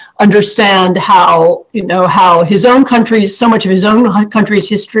him understand how, you know, how his own country's, so much of his own country's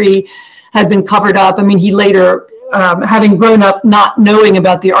history had been covered up. I mean, he later, having grown up not knowing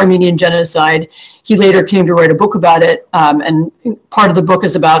about the Armenian genocide, he later came to write a book about it. And part of the book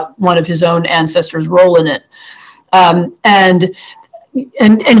is about one of his own ancestors' role in it. And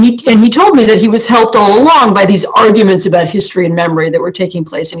he told me that he was helped all along by these arguments about history and memory that were taking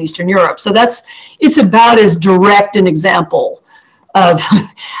place in Eastern Europe. So it's about as direct an example of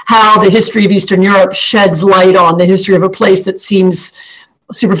how the history of Eastern Europe sheds light on the history of a place that seems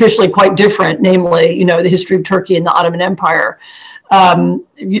superficially quite different, namely, you know, the history of Turkey and the Ottoman Empire.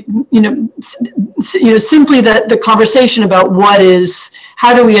 Simply that the conversation about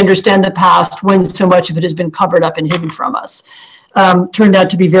how do we understand the past when so much of it has been covered up and hidden from us, turned out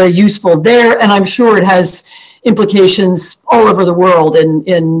to be very useful there. And I'm sure it has implications all over the world,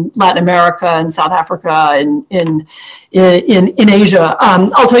 in Latin America and South Africa and in Asia.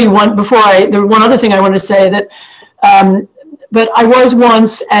 I'll tell you there's one other thing I want to say that, but I was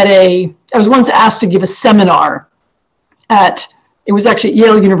once asked to give a seminar it was actually at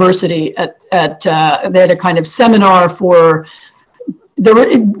Yale University they had a kind of seminar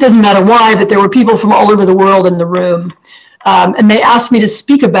it doesn't matter why, but there were people from all over the world in the room. And they asked me to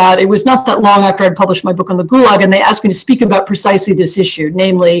speak about, it was not that long after I'd published my book on the Gulag, and they asked me to speak about precisely this issue,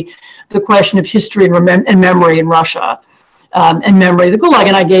 namely the question of history and memory in Russia, and memory of the Gulag.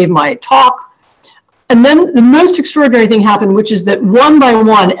 And I gave my talk. And then the most extraordinary thing happened, which is that one by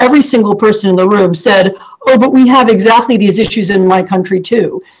one, every single person in the room said, oh, but we have exactly these issues in my country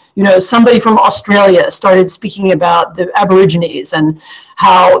too. You know, somebody from Australia started speaking about the Aborigines and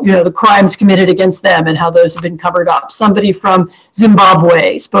how, you know, the crimes committed against them and how those have been covered up. Somebody from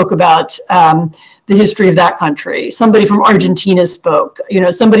Zimbabwe spoke about the history of that country. Somebody from Argentina spoke. You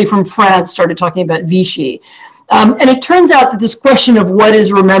know, somebody from France started talking about Vichy. And it turns out that this question of what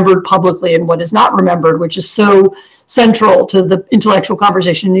is remembered publicly and what is not remembered, which is so central to the intellectual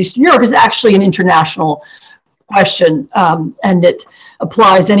conversation in Eastern Europe, is actually an international question, and it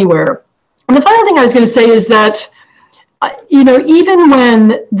applies anywhere. And the final thing I was going to say is that, you know, even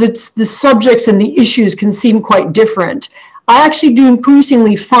when the subjects and the issues can seem quite different, I actually do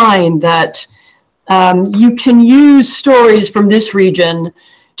increasingly find that you can use stories from this region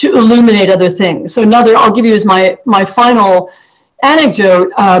to illuminate other things. So I'll give you as my final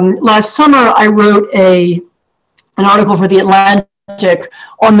anecdote. Last summer, I wrote an article for The Atlantic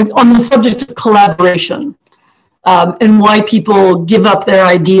on the subject of collaboration, and why people give up their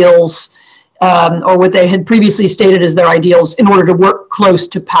ideals, or what they had previously stated as their ideals, in order to work close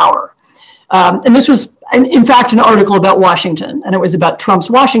to power. And this was, in fact, an article about Washington, and it was about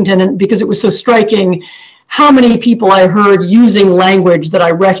Trump's Washington, and because it was so striking how many people I heard using language that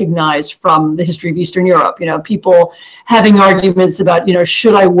I recognized from the history of Eastern Europe. You know, people having arguments about, you know,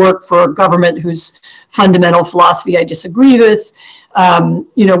 should I work for a government whose fundamental philosophy I disagree with?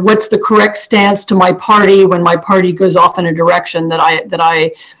 You know, what's the correct stance to my party when my party goes off in a direction that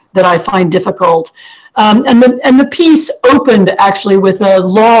I find difficult. And the piece opened actually with a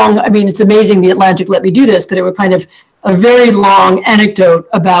long, I mean, it's amazing the Atlantic let me do this, but it was kind of a very long anecdote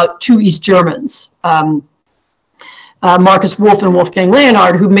about two East Germans, Marcus Wolf and Wolfgang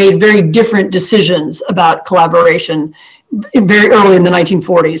Leonhard, who made very different decisions about collaboration very early in the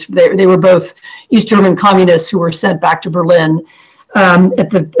 1940s. They were both East German communists who were sent back to Berlin in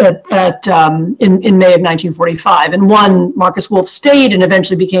May of 1945. And one, Marcus Wolf, stayed and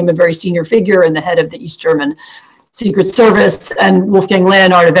eventually became a very senior figure and the head of the East German Secret Service. And Wolfgang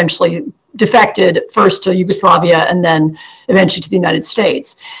Leonhard eventually defected first to Yugoslavia and then eventually to the United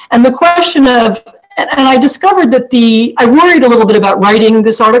States. And the question of, and I discovered that I worried a little bit about writing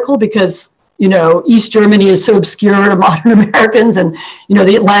this article because, you know, East Germany is so obscure to modern Americans, and, you know,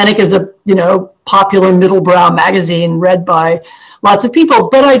 the Atlantic is a, you know, popular middle-brow magazine read by lots of people.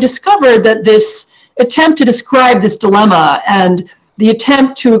 But I discovered that this attempt to describe this dilemma and the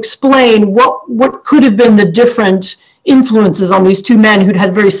attempt to explain what could have been the different influences on these two men who'd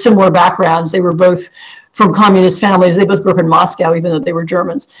had very similar backgrounds. They were both from communist families. They both grew up in Moscow, even though they were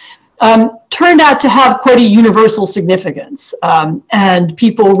Germans. Turned out to have quite a universal significance. And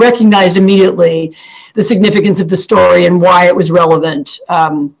people recognized immediately the significance of the story and why it was relevant,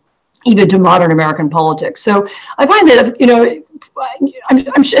 even to modern American politics. So I find that, you know,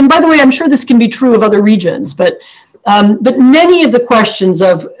 and by the way, I'm sure this can be true of other regions, but many of the questions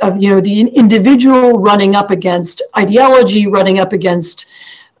of you know, the individual running up against ideology, running up against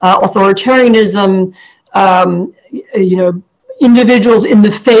authoritarianism, you know, individuals in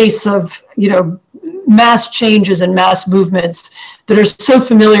the face of, you know, mass changes and mass movements that are so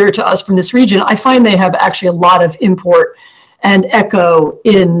familiar to us from this region, I find they have actually a lot of import and echo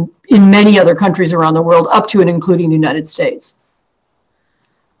in many other countries around the world, up to and including the United States.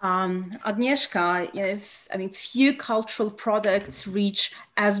 Agnieszka, you know, I mean, few cultural products reach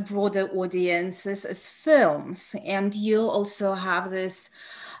as broader audiences as films, and you also have this,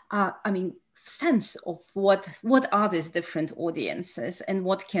 I mean, sense of what are these different audiences and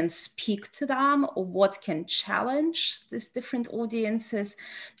what can speak to them or what can challenge these different audiences,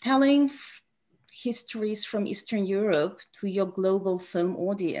 telling histories from Eastern Europe to your global film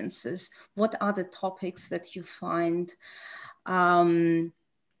audiences. What are the topics that you find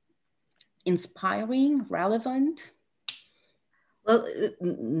inspiring, relevant? Well,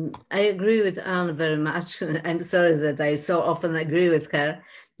 I agree with Anne very much. I'm sorry that I so often agree with her,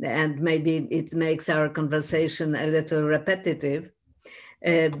 and maybe it makes our conversation a little repetitive.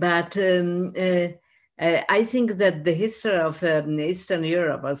 But I think that the history of Eastern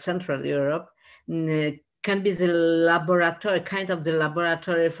Europe or Central Europe can be the laboratory, kind of the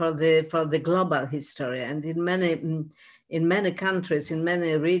laboratory for the global history. And in many countries, in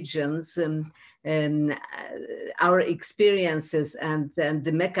many regions, our experiences and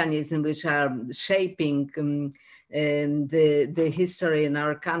the mechanisms which are shaping the history in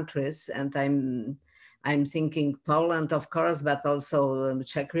our countries, and I'm thinking Poland, of course, but also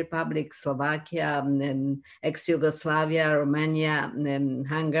Czech Republic, Slovakia, ex-Yugoslavia, Romania,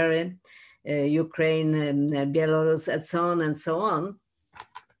 Hungary, Ukraine, Belarus, and so on and so on.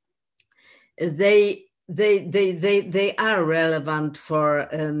 They are relevant for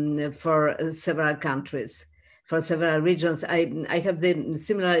several countries, for several regions. I have the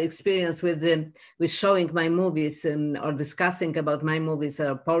similar experience with showing my movies or discussing about my movies,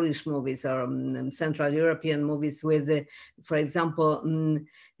 or Polish movies, or Central European movies with, for example, in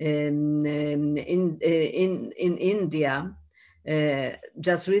India.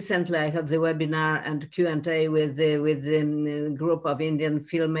 Just recently, I had the webinar and Q&A with the group of Indian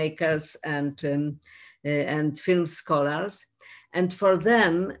filmmakers and film scholars. And for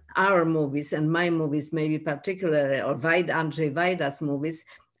them, our movies and my movies, maybe particularly, or Andrzej Wajda's movies,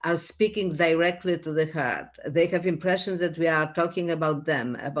 are speaking directly to the heart. They have impression that we are talking about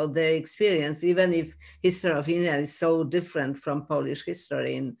them, about their experience, even if history of India is so different from Polish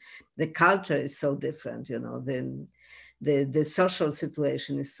history, and the culture is so different, you know, the social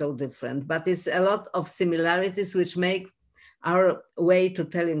situation is so different, but it's a lot of similarities which make our way to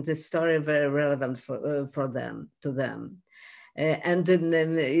telling the story very relevant for them, to them. And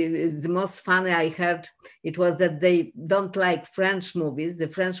the most funny I heard, it was that they don't like French movies. The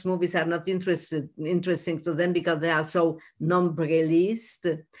French movies are not interesting to them because they are so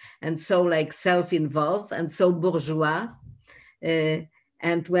nombrilist and so like self-involved and so bourgeois.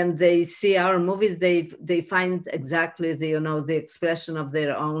 And when they see our movies, they find exactly the, you know, the expression of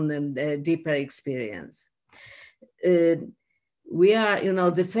their own deeper experience. we are, you know,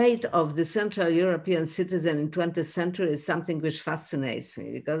 the fate of the Central European citizen in 20th century is something which fascinates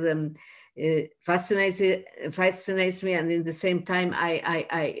me, because it fascinates me, and in the same time,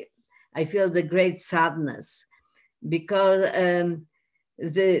 I feel the great sadness, because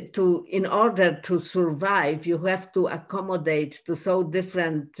in order to survive, you have to accommodate to so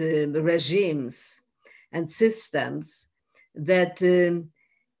different regimes and systems that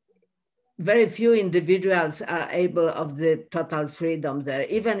very few individuals are able of the total freedom there,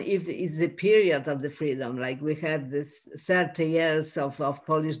 even if it's a period of the freedom, like we had this 30 years of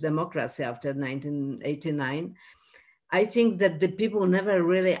Polish democracy after 1989. I think that the people never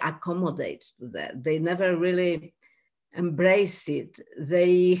really accommodate to that. They never really embrace it.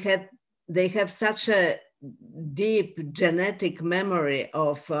 They have such a deep genetic memory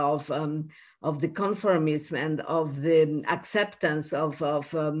of the conformism and of the acceptance of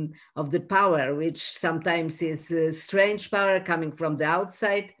the power, which sometimes is a strange power coming from the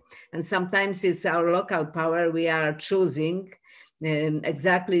outside, and sometimes it's our local power we are choosing,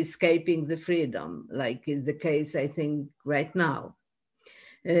 exactly escaping the freedom, like is the case, I think, right now.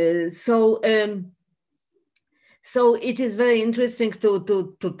 So it is very interesting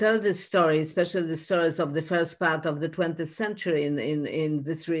to tell this story, especially the stories of the first part of the 20th century in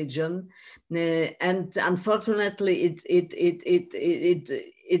this region, and unfortunately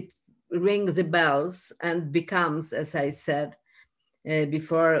it rings the bells and becomes, as I said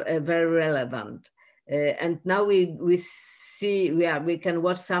before, very relevant. And now we can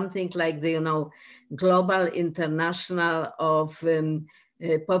watch something like the, you know, global international of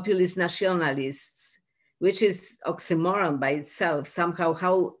populist nationalists, which is oxymoron by itself. Somehow,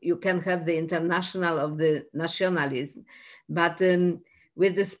 how you can have the international of the nationalism, but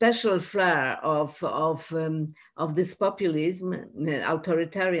with the special flair of this populism,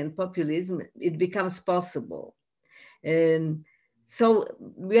 authoritarian populism, it becomes possible. So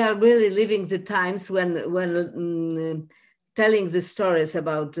we are really living the times when telling the stories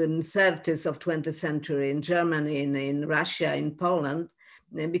about 30s of 20th century in Germany, in Russia, in Poland,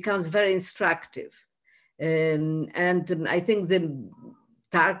 becomes very instructive. And I think the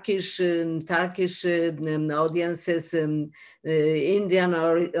Turkish audiences, Indian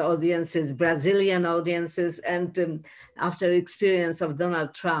audiences, Brazilian audiences, and after experience of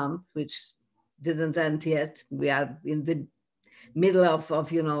Donald Trump, which didn't end yet, we are in the middle of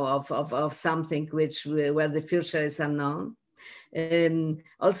something where the future is unknown.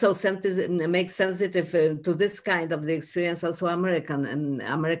 Also makes sensitive to this kind of the experience also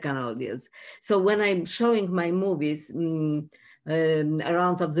American audience. So when I'm showing my movies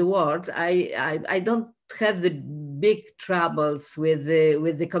around of the world, I don't have the big troubles with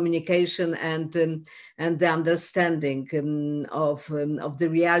the communication and the understanding of the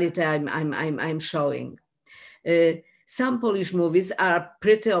reality I'm showing. Some Polish movies are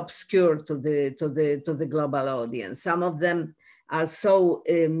pretty obscure to the global audience. Some of them are so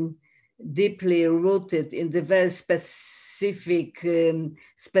deeply rooted in the very specific,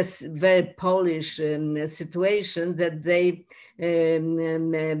 very Polish situation that they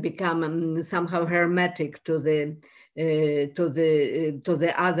become somehow hermetic to the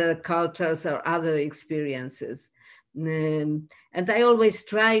other cultures or other experiences. And I always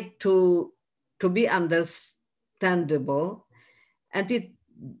try to be understandable, and it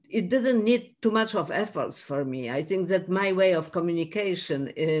didn't need too much of efforts for me. I think that my way of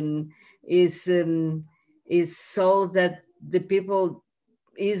communication is so that the people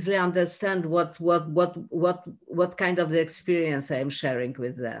easily understand what kind of the experience I am sharing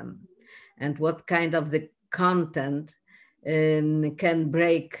with them, and what kind of the content can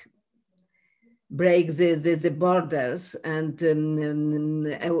break the borders and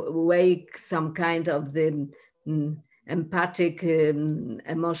wake some kind of the empathic,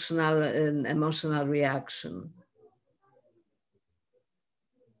 emotional reaction.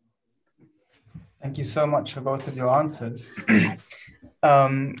 Thank you so much for both of your answers.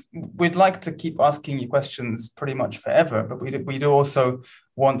 We'd like to keep asking you questions pretty much forever, but we do also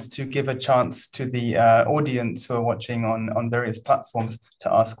want to give a chance to the audience who are watching on various platforms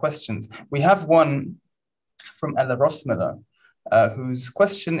to ask questions. We have one from Ella Rossmiller, whose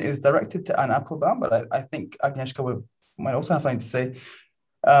question is directed to Anne Applebaum, but I think Agnieszka might also have something to say.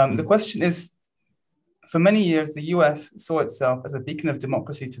 The question is, for many years, the US saw itself as a beacon of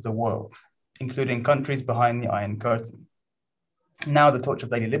democracy to the world, including countries behind the Iron Curtain. Now the torch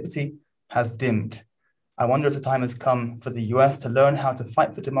of Lady Liberty has dimmed. I wonder if the time has come for the US to learn how to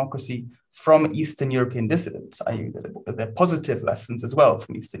fight for democracy from Eastern European dissidents, i.e. that there are positive lessons as well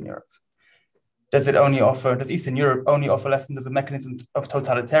from Eastern Europe. Does Eastern Europe only offer lessons as a mechanism of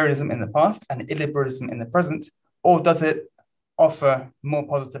totalitarianism in the past and illiberalism in the present, or does it offer more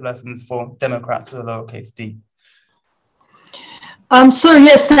positive lessons for Democrats with a lowercase d? So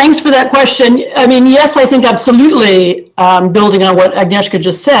yes, thanks for that question. I mean, yes, I think absolutely, building on what Agnieszka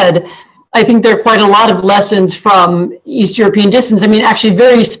just said, I think there are quite a lot of lessons from East European dissidents. I mean, actually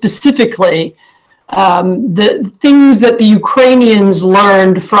very specifically, the things that the Ukrainians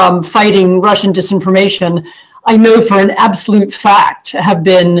learned from fighting Russian disinformation, I know for an absolute fact have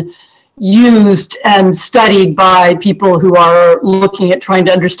been used and studied by people who are looking at trying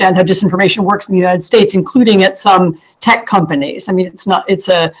to understand how disinformation works in the United States, including at some tech companies. I mean, it's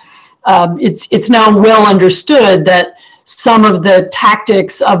now well understood that some of the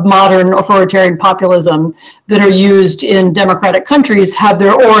tactics of modern authoritarian populism that are used in democratic countries have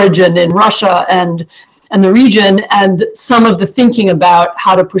their origin in Russia and the region, and some of the thinking about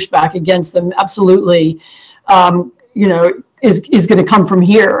how to push back against them absolutely, is going to come from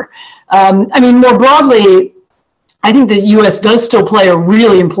here. I mean, more broadly, I think the U.S. does still play a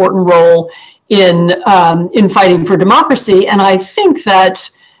really important role in fighting for democracy, and I think that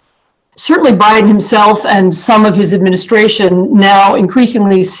certainly Biden himself and some of his administration now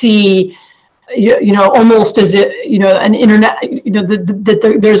increasingly see, almost as that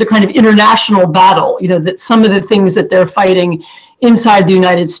there's a kind of international battle. That some of the things that they're fighting inside the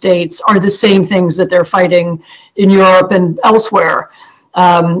United States are the same things that they're fighting in Europe and elsewhere.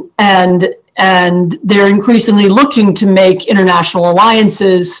 And they're increasingly looking to make international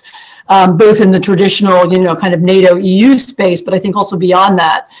alliances, both in the traditional, kind of NATO EU space, but I think also beyond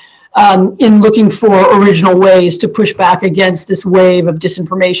that, in looking for original ways to push back against this wave of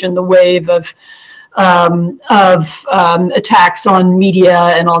disinformation, the wave of attacks on media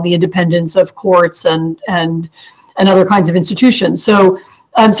and on the independence of courts and other kinds of institutions. So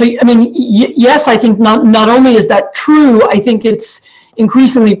I mean, yes, I think not only is that true, I think it's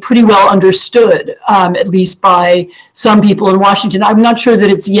increasingly pretty well understood, at least by some people in Washington. I'm not sure that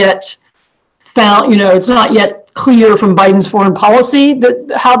it's yet found, it's not yet clear from Biden's foreign policy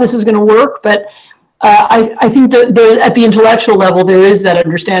that how this is going to work, but I think that at the intellectual level, there is that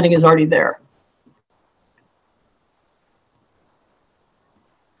understanding is already there.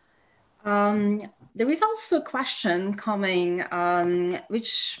 There is also a question coming,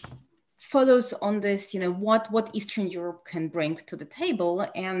 which follows on this, what Eastern Europe can bring to the table,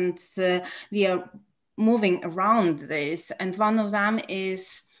 and we are moving around this. And one of them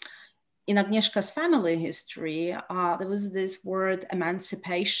is, in Agnieszka's family history, there was this word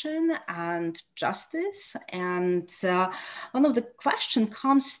emancipation and justice. And one of the questions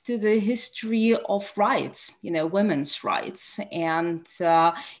comes to the history of rights, women's rights. And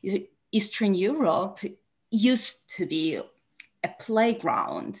Eastern Europe used to be a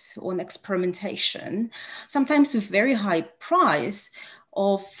playground on experimentation, sometimes with very high price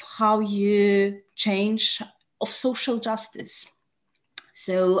of how you change of social justice.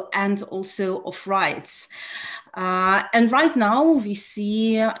 So, and also of rights. And right now we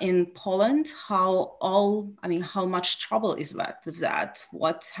see in Poland how much trouble is with that,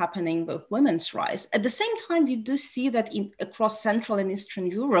 what's happening with women's rights. At the same time, we do see that across Central and Eastern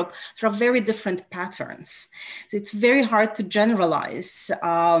Europe, there are very different patterns. So it's very hard to generalize.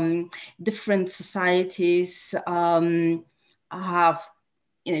 Different societies have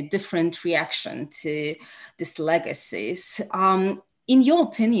different reaction to these legacies. In your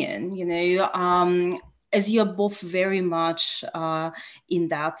opinion, as you're both very much in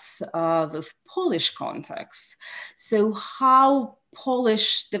depth with Polish context, so how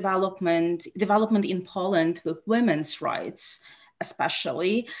Polish development in Poland with women's rights,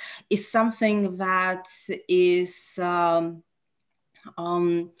 especially, is something that is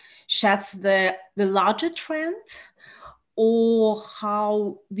sheds the larger trend, or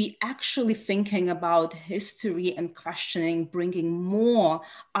how we actually thinking about history and questioning, bringing more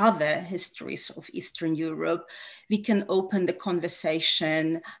other histories of Eastern Europe, we can open the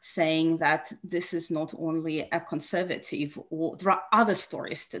conversation saying that this is not only a conservative, or there are other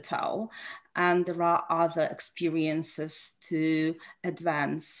stories to tell, and there are other experiences to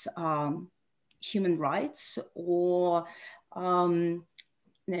advance human rights, or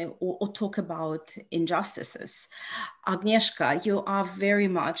or talk about injustices. Agnieszka, you are very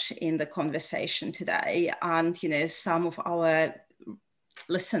much in the conversation today, and some of our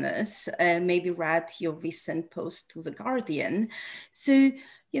listeners maybe read your recent post to The Guardian. So,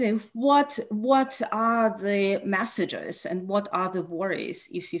 what are the messages and what are the worries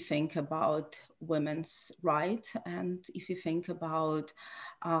if you think about women's rights and if you think about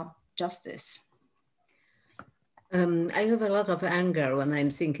justice? I have a lot of anger when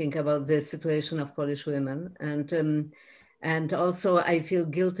I'm thinking about the situation of Polish women, and And also I feel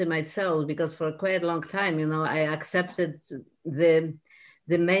guilty myself because for quite a long time, you know, I accepted the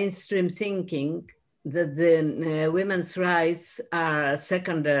mainstream thinking that the women's rights are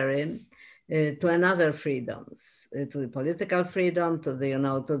secondary to another freedoms, to the political freedom, to the, you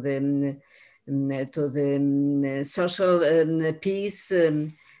know, to the social peace,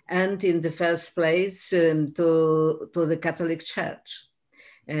 and in the first place to the Catholic Church.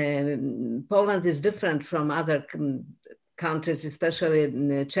 Poland is different from other countries, especially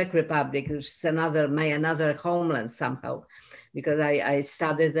the Czech Republic, which is another homeland somehow, because I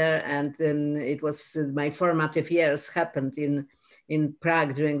studied there, and it was my formative years happened in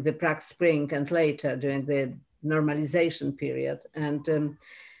Prague during the Prague Spring and later during the normalization period. And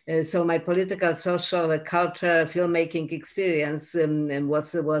so my political, social, cultural, filmmaking experience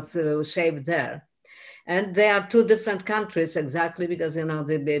was shaped there. And they are two different countries exactly because, you know,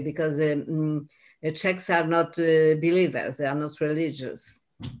 the Czechs are not believers, they are not religious.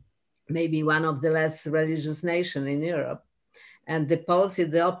 Maybe one of the less religious nations in Europe. And the Poles is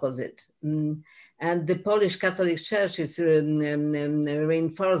the opposite. And the Polish Catholic Church is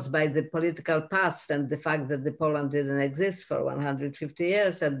reinforced by the political past and the fact that the Poland didn't exist for 150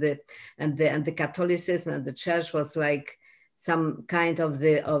 years, and the Catholicism and the Church was like some kind of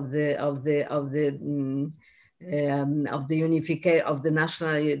the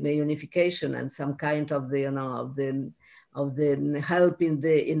national unification and some kind of the, you know, of the help in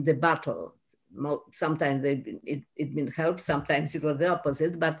the battle. Sometimes it didn't help, sometimes it was the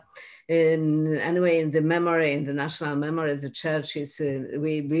opposite, but anyway, in the memory, in the national memory, the church is,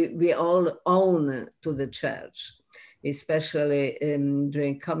 we all own to the church, especially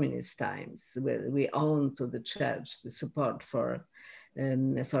during communist times, where we own to the church the support for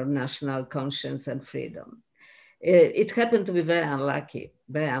national conscience and freedom. It happened to be very unlucky,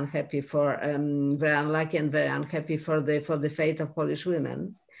 very unhappy for, very unlucky and very unhappy for the fate of Polish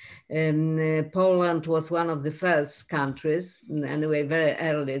women. Poland was one of the first countries, anyway, very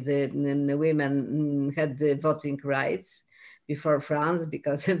early, the women had the voting rights before France,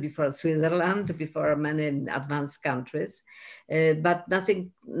 because before Switzerland, before many advanced countries, but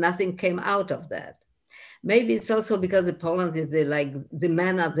nothing came out of that. Maybe it's also because the Poland is the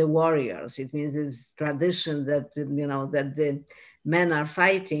men are the warriors. It means it's tradition that, you know, that the men are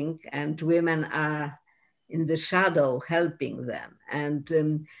fighting and women are in the shadow helping them. And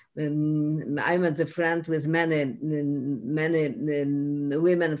I'm a friend with many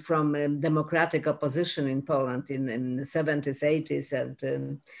women from democratic opposition in Poland in the 70s, 80s,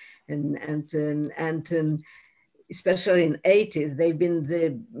 and especially in 80s, they've been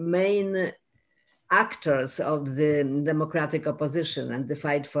the main actors of the democratic opposition and the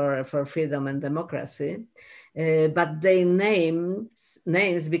fight for freedom and democracy. But their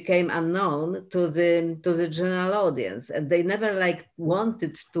names became unknown to the general audience, and they never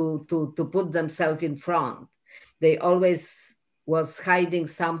wanted to put themselves in front. They always was hiding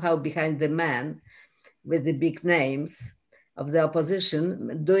somehow behind the men with the big names of the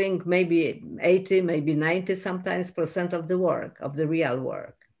opposition, doing maybe 80, maybe 90 sometimes % of the work, of the real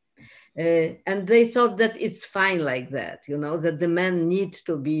work. And they thought that it's fine like that, you know, that the men need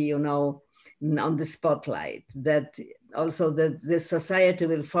to be, you know, on the spotlight, that also that the society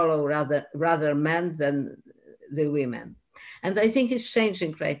will follow rather men than the women. And I think it's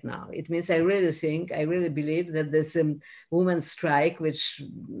changing right now. It means I really believe that this women's strike, which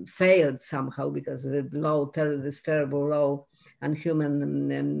failed somehow because the law, this terrible law, unhuman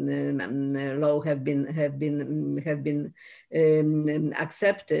law have been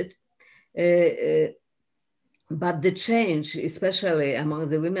accepted. But the change, especially among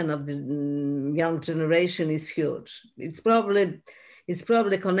the women of the young generation, is huge. It's probably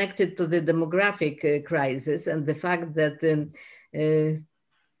connected to the demographic crisis and the fact that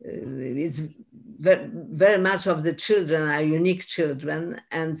it's very much of the children are unique children,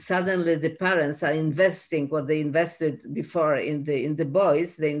 and suddenly the parents are investing what they invested before in the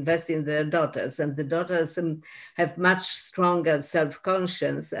boys, they invest in their daughters, and the daughters have much stronger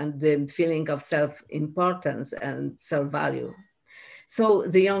self-conscience and the feeling of self-importance and self-value. So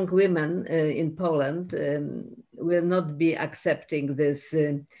the young women in Poland will not be accepting this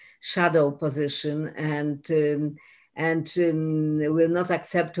shadow position and will not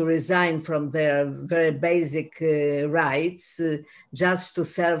accept to resign from their very basic rights just to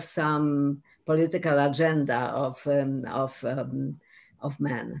serve some political agenda of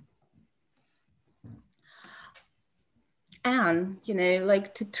men. Anne, you know,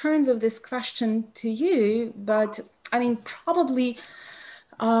 like to turn this question to you, but I mean, probably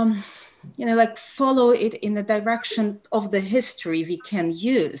like follow it in the direction of the history we can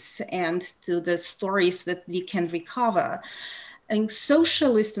use and to the stories that we can recover. And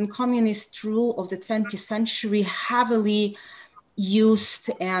socialist and communist rule of the 20th century heavily used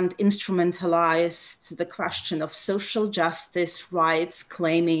and instrumentalized the question of social justice, rights,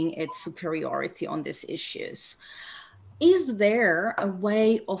 claiming its superiority on these issues. Is there a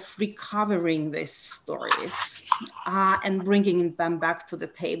way of recovering these stories and bringing them back to the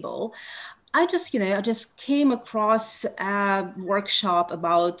table? I just came across a workshop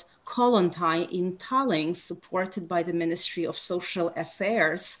about Kollontai in Tallinn, supported by the Ministry of Social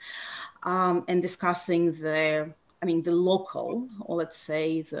Affairs, and discussing the local, or let's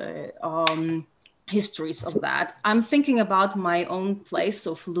say the histories of that. I'm thinking about my own place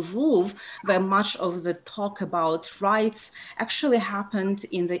of Lviv, where much of the talk about rights actually happened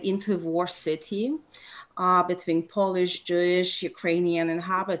in the interwar city between Polish, Jewish, Ukrainian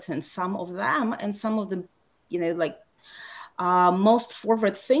inhabitants. Some of them and some of the, most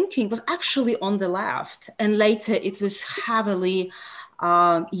forward thinking was actually on the left. And later it was heavily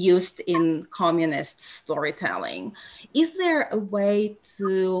used in communist storytelling. Is there a way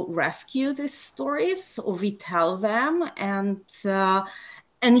to rescue these stories or retell them and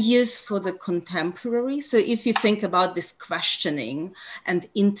use for the contemporary? So if you think about this questioning and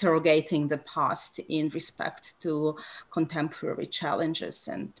interrogating the past in respect to contemporary challenges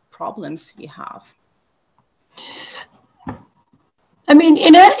and problems we have. I mean,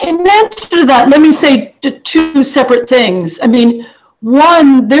 in answer to that, let me say two separate things. I mean,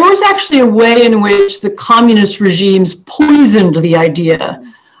 one, there was actually a way in which the communist regimes poisoned the idea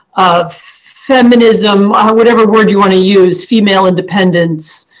of feminism, whatever word you want to use, female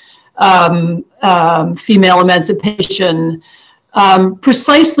independence, female emancipation,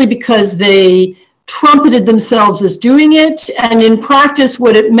 precisely because they trumpeted themselves as doing it. And in practice,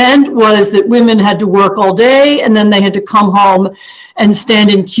 what it meant was that women had to work all day and then they had to come home and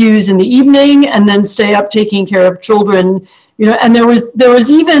stand in queues in the evening and then stay up taking care of children. And there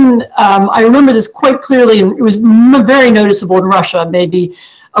was even, I remember this quite clearly, and it was very noticeable in Russia, maybe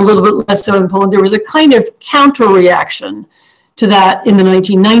a little bit less so in Poland. There was a kind of counter reaction to that in the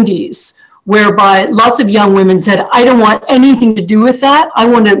 1990s, whereby lots of young women said, I don't want anything to do with that. I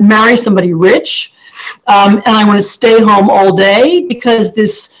want to marry somebody rich, and I want to stay home all day because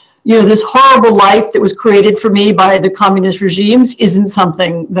this horrible life that was created for me by the communist regimes isn't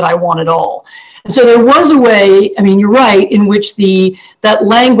something that I want at all. And so there was a way, I mean, you're right, in which that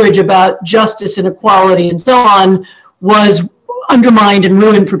language about justice and equality and so on was undermined and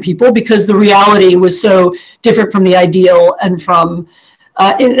ruined for people because the reality was so different from the ideal and from,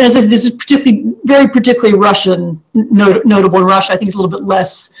 as I said, this is very particularly Russian, notable in Russia. I think it's a little bit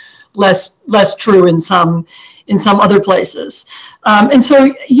less true in some other places. And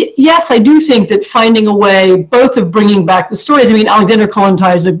so, yes, I do think that finding a way both of bringing back the stories. I mean, Alexandra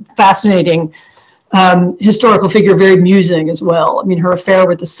Kollontai is a fascinating historical figure, very amusing as well. I mean, her affair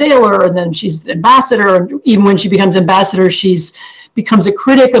with the sailor, and then she's ambassador, and even when she becomes ambassador, she's becomes a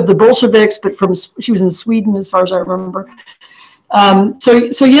critic of the Bolsheviks, but she was in Sweden, as far as I remember.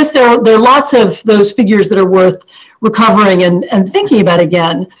 So yes, there are lots of those figures that are worth recovering and thinking about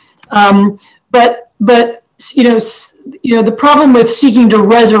again. But the problem with seeking to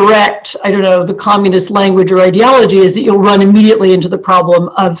resurrect, the communist language or ideology is that you'll run immediately into the problem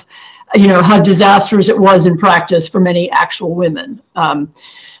of, how disastrous it was in practice for many actual women. And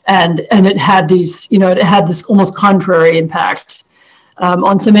it had this almost contrary impact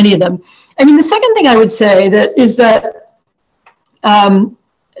on so many of them. I mean, the second thing I would say is that,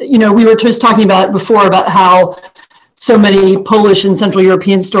 we were just talking about before about how so many Polish and Central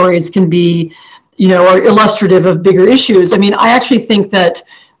European stories can be, are illustrative of bigger issues. I mean, I actually think that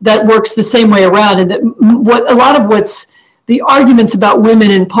works the same way around, and that the arguments about women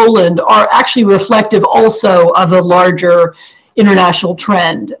in Poland are actually reflective also of a larger international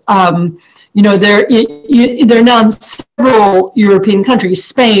trend. They're now in several European countries.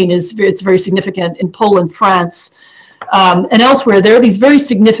 Spain it's very significant. In Poland, France, and elsewhere, there are these very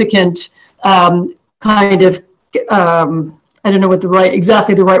significant kind of I don't know what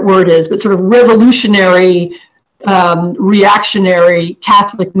exactly the right word is, but sort of revolutionary, reactionary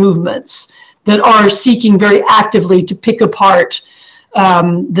Catholic movements that are seeking very actively to pick apart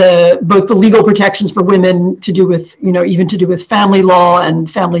both the legal protections for women to do with, even to do with family law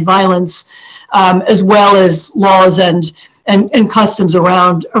and family violence, as well as laws and customs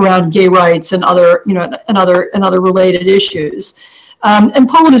around gay rights and other, and other related issues. And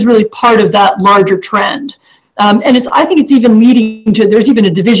Poland is really part of that larger trend. And I think it's even leading to, there's even a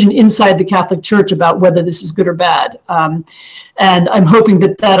division inside the Catholic Church about whether this is good or bad. And I'm hoping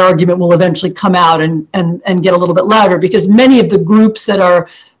that that argument will eventually come out and get a little bit louder, because many of the groups that are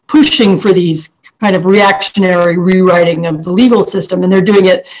pushing for these kind of reactionary rewriting of the legal system, and they're doing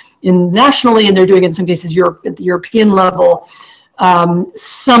it nationally, and they're doing it in some cases at the European level,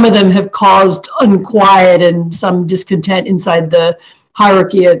 some of them have caused unquiet and some discontent inside the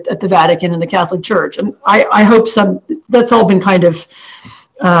hierarchy at the Vatican and the Catholic Church. And I hope that's all been kind of,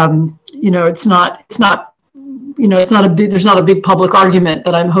 there's not a big public argument,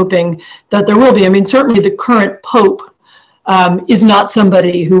 but I'm hoping that there will be. I mean, certainly the current Pope is not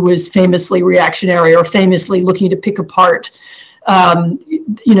somebody who was famously reactionary or famously looking to pick apart,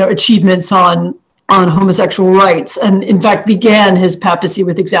 achievements on homosexual rights, and in fact began his papacy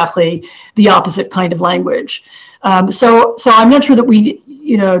with exactly the opposite kind of language. So I'm not sure that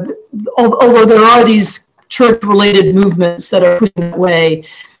although there are these church-related movements that are pushing that way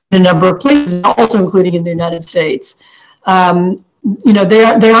in a number of places, also including in the United States, they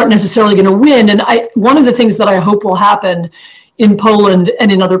aren't necessarily going to win. And one of the things that I hope will happen in Poland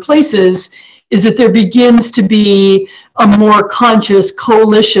and in other places is that there begins to be a more conscious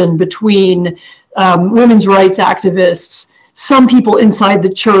coalition between women's rights activists, some people inside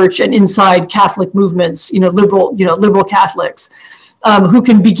the church and inside Catholic movements, liberal Catholics, who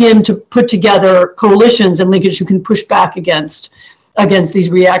can begin to put together coalitions and linkage, who can push back against these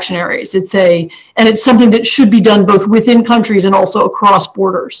reactionaries. It's something that should be done both within countries and also across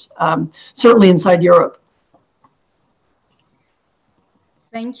borders, certainly inside Europe.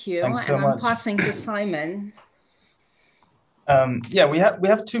 Thank you. Thanks so and much. I'm passing to Simon. We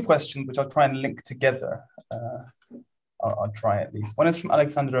have two questions which I'll try and link together. I'll try at least. One is from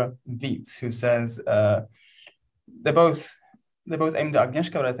Alexandra Wietz, who says they're both aimed at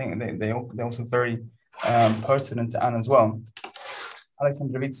Agnieszka, but I think they're also very pertinent to Anne as well.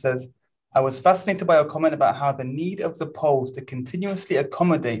 Alexandra Wietz says, I was fascinated by your comment about how the need of the Poles to continuously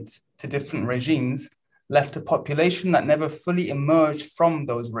accommodate to different regimes left a population that never fully emerged from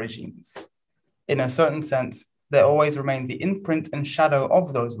those regimes. In a certain sense, there always remained the imprint and shadow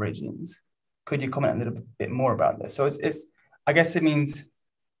of those regimes. Could you comment a little bit more about this? So I guess it means,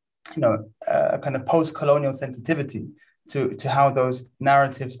 a kind of post-colonial sensitivity to how those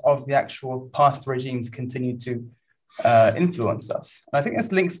narratives of the actual past regimes continue to influence us. And I think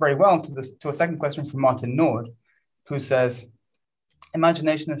this links very well to a second question from Martin Nord, who says,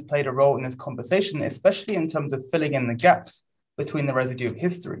 imagination has played a role in this conversation, especially in terms of filling in the gaps between the residue of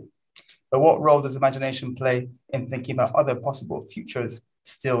history. But what role does imagination play in thinking about other possible futures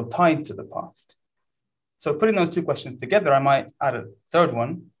still tied to the past? So putting those two questions together, I might add a third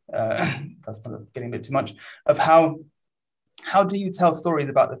one, that's kind of getting a bit too much, of how do you tell stories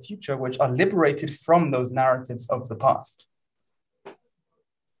about the future which are liberated from those narratives of the past?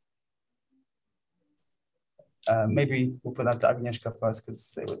 Maybe we'll put that to Agnieszka first,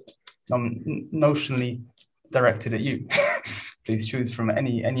 because they were notionally directed at you. Please choose from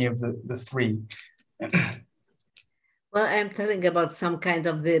any of the three. Well, I'm telling about some kind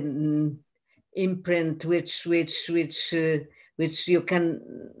of the imprint which you can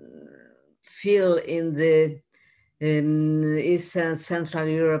feel in the Eastern Central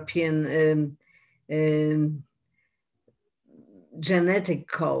European genetic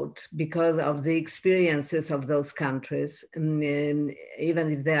code, because of the experiences of those countries. Even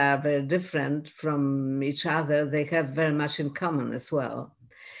if they are very different from each other, they have very much in common as well.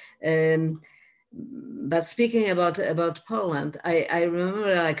 But speaking about Poland, I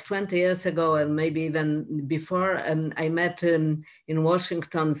remember like 20 years ago, and maybe even before, I met in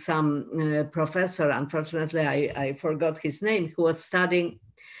Washington some professor, unfortunately I forgot his name, who was studying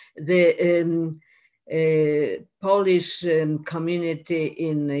the Polish community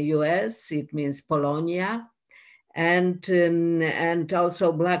in the US, it means Polonia, and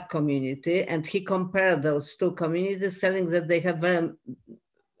also Black community. And he compared those two communities, telling that they have a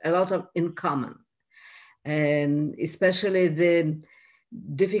lot in common, especially the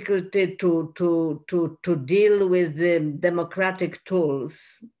difficulty to deal with the democratic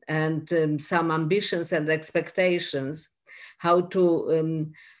tools and some ambitions and expectations, how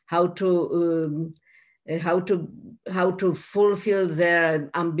to fulfill their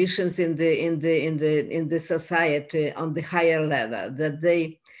ambitions in the society on the higher level, that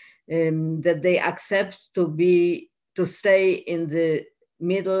they accept to stay in the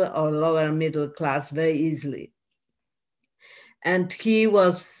middle or lower middle class very easily. And he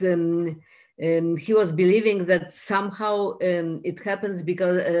was believing that somehow it happens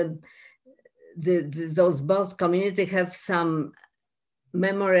because those both communities have some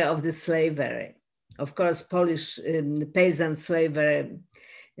memory of the slavery, of course, Polish peasant slavery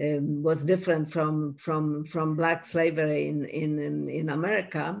was different from black slavery in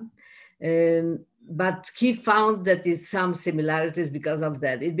America. But he found that it's some similarities because of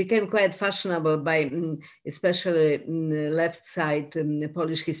that. It became quite fashionable by especially left side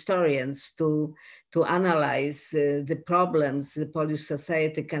Polish historians to analyze the problems the Polish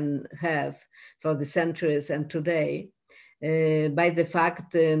society can have for the centuries and today by the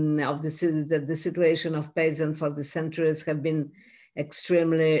fact of that the situation of peasants for the centuries have been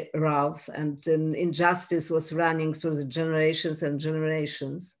extremely rough, and injustice was running through the generations and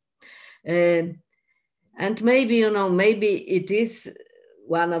generations. And maybe, you know, maybe it is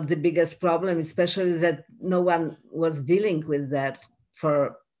one of the biggest problems, especially that no one was dealing with that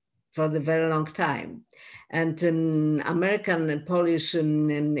for the very long time. And American and Polish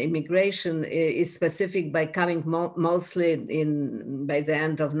immigration is specific by coming mostly by the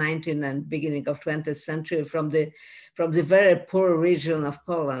end of 19th and beginning of 20th century from the very poor region of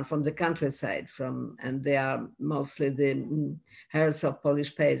Poland, from the countryside, and they are mostly the heirs of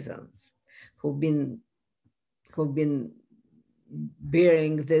Polish peasants who've been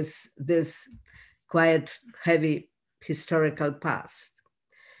bearing this quite heavy historical past.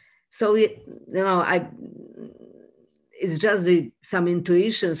 So it's just some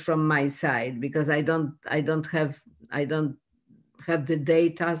intuitions from my side, because I don't have the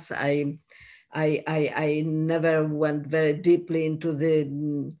data. I never went very deeply into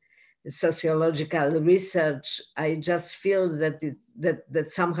the sociological research. I just feel that that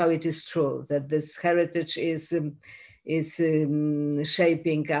somehow it is true that this heritage is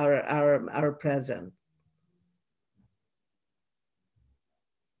shaping our present.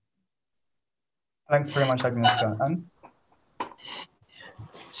 Thanks very much, Agnieszka. Anne?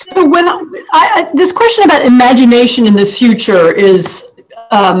 So when this question about imagination in the future is,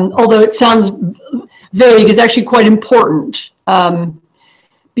 although it sounds vague, is actually quite important.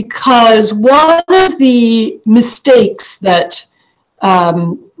 Because one of the mistakes that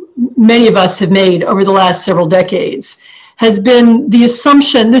many of us have made over the last several decades has been the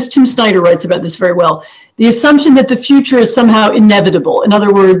assumption, Tim Snyder writes about this very well, the assumption that the future is somehow inevitable. In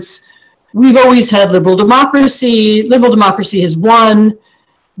other words, we've always had liberal democracy has won,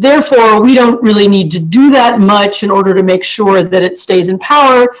 therefore we don't really need to do that much in order to make sure that it stays in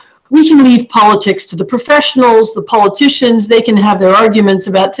power. We can leave politics to the professionals, the politicians, they can have their arguments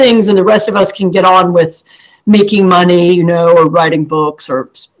about things, and the rest of us can get on with making money, you know, or writing books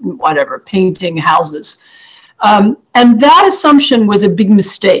or whatever, painting houses. And that assumption was a big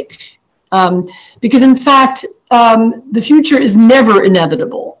mistake, because in fact, the future is never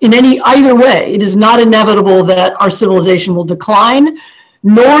inevitable in either way. It is not inevitable that our civilization will decline,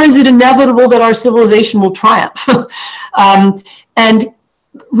 nor is it inevitable that our civilization will triumph. And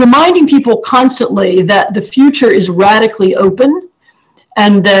reminding people constantly that the future is radically open,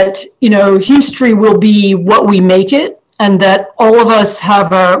 and that, you know, history will be what we make it, and that all of us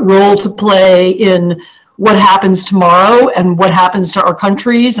have a role to play in what happens tomorrow and what happens to our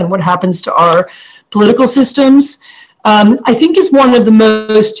countries and what happens to our political systems, I think is one of the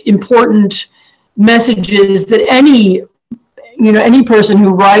most important messages that any person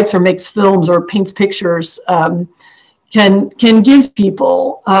who writes or makes films or paints pictures can give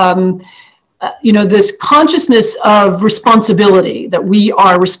people. This consciousness of responsibility, that we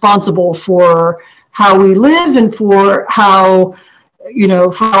are responsible for how we live and for how,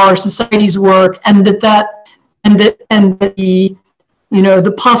 for how our societies work, and that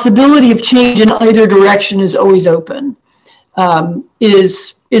the possibility of change in either direction is always open,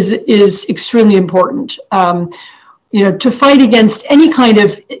 is extremely important. To fight against any kind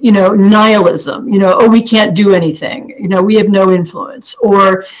of, nihilism, we can't do anything, we have no influence,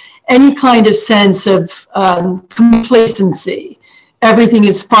 or any kind of sense of complacency. Everything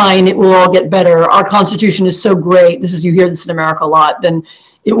is fine, it will all get better. Our Constitution is so great. You hear this in America a lot, then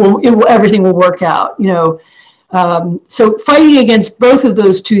everything will work out, So fighting against both of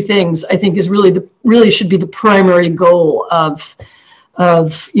those two things, I think, is really should be the primary goal of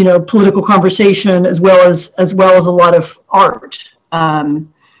political conversation, as well as a lot of art.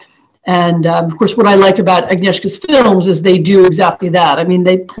 Of course, what I like about Agnieszka's films is they do exactly that. I mean,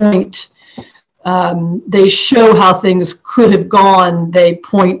 they point, they show how things could have gone.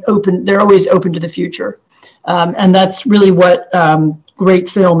 They're always open to the future. And that's really what great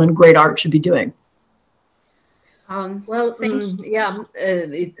film and great art should be doing. It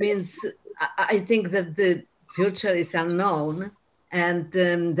means, I think that the future is unknown, and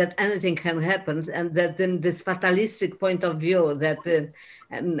that anything can happen, and that then this fatalistic point of view that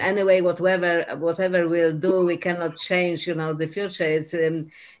And anyway, whatever we'll do, we cannot change, the future.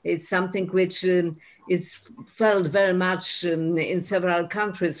 It's something which is felt very much in several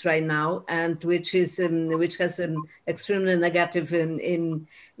countries right now, and which has an extremely negative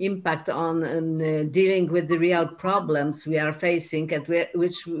impact on dealing with the real problems we are facing, and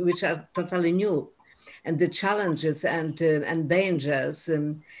which are totally new, and the challenges and dangers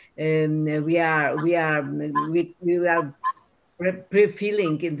we are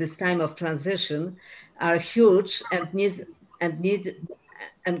feeling in this time of transition are huge and need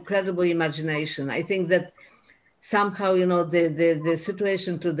incredible imagination. I think that somehow, the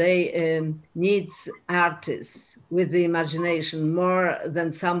situation today needs artists with the imagination more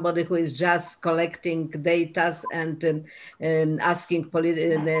than somebody who is just collecting data and asking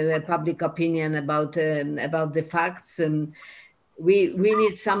public opinion about the facts. We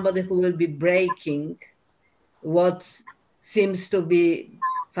need somebody who will be breaking what seems to be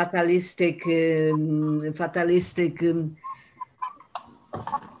fatalistic,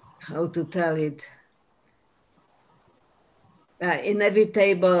 how to tell it,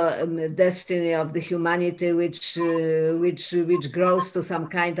 inevitable destiny of the humanity, which grows to some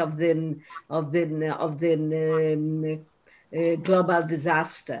kind of the global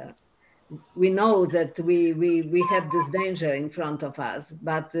disaster. We know that we have this danger in front of us,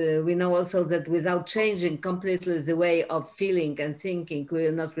 but we know also that without changing completely the way of feeling and thinking, we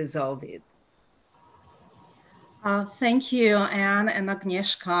will not resolve it. Thank you, Anne and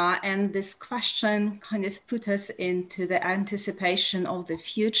Agnieszka. And this question kind of put us into the anticipation of the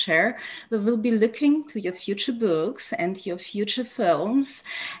future. We will be looking to your future books and your future films,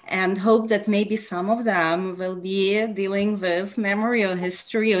 and hope that maybe some of them will be dealing with memory or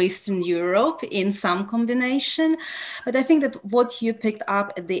history of Eastern Europe in some combination. But I think that what you picked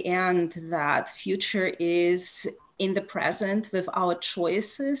up at the end, that future is in the present, with our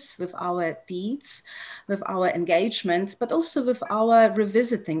choices, with our deeds, with our engagement, but also with our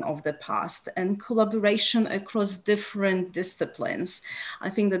revisiting of the past and collaboration across different disciplines.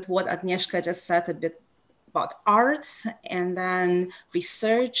 I think that what Agnieszka just said a bit about art and then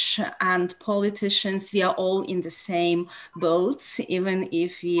research and politicians, we are all in the same boat, even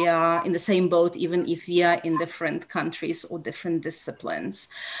if we are in the same boat, even if we are in different countries or different disciplines.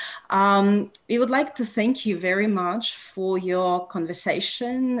 We would like to thank you very much for your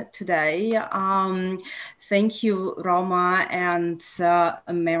conversation today. Thank you, Roma and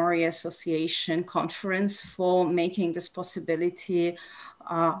Memory Association Conference, for making this possibility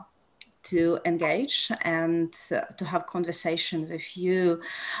to engage and to have conversation with you.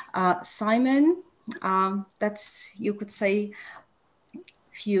 Simon, that's, you could say a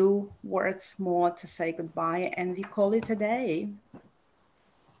few words more to say goodbye, and we call it a day.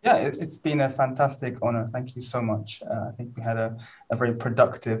 Yeah, it's been a fantastic honor. Thank you so much. I think we had a very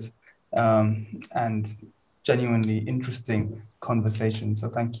productive and genuinely interesting conversation. So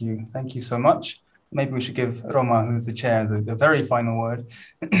thank you so much. Maybe we should give Roma, who's the chair, the very final word.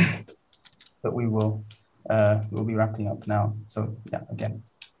 But we'll be wrapping up now. So yeah, again,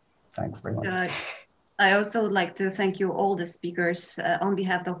 thanks very much. I also would like to thank you, all the speakers, on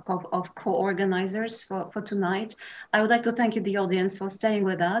behalf of co-organizers for tonight. I would like to thank you, the audience, for staying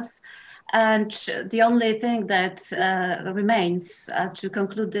with us. And the only thing that remains to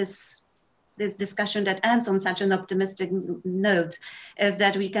conclude this discussion that ends on such an optimistic note is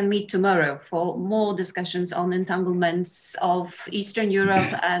that we can meet tomorrow for more discussions on entanglements of Eastern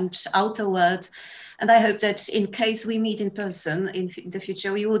Europe and outer world. And I hope that in case we meet in person in the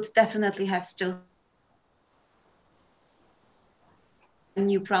future, we would definitely have still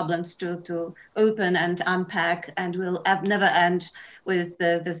new problems to open and unpack, and will never end with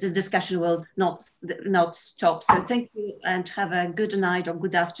this discussion will not stop. So thank you, and have a good night or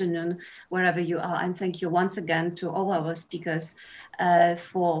good afternoon wherever you are, and thank you once again to all our speakers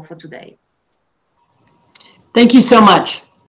for today. Thank you so much.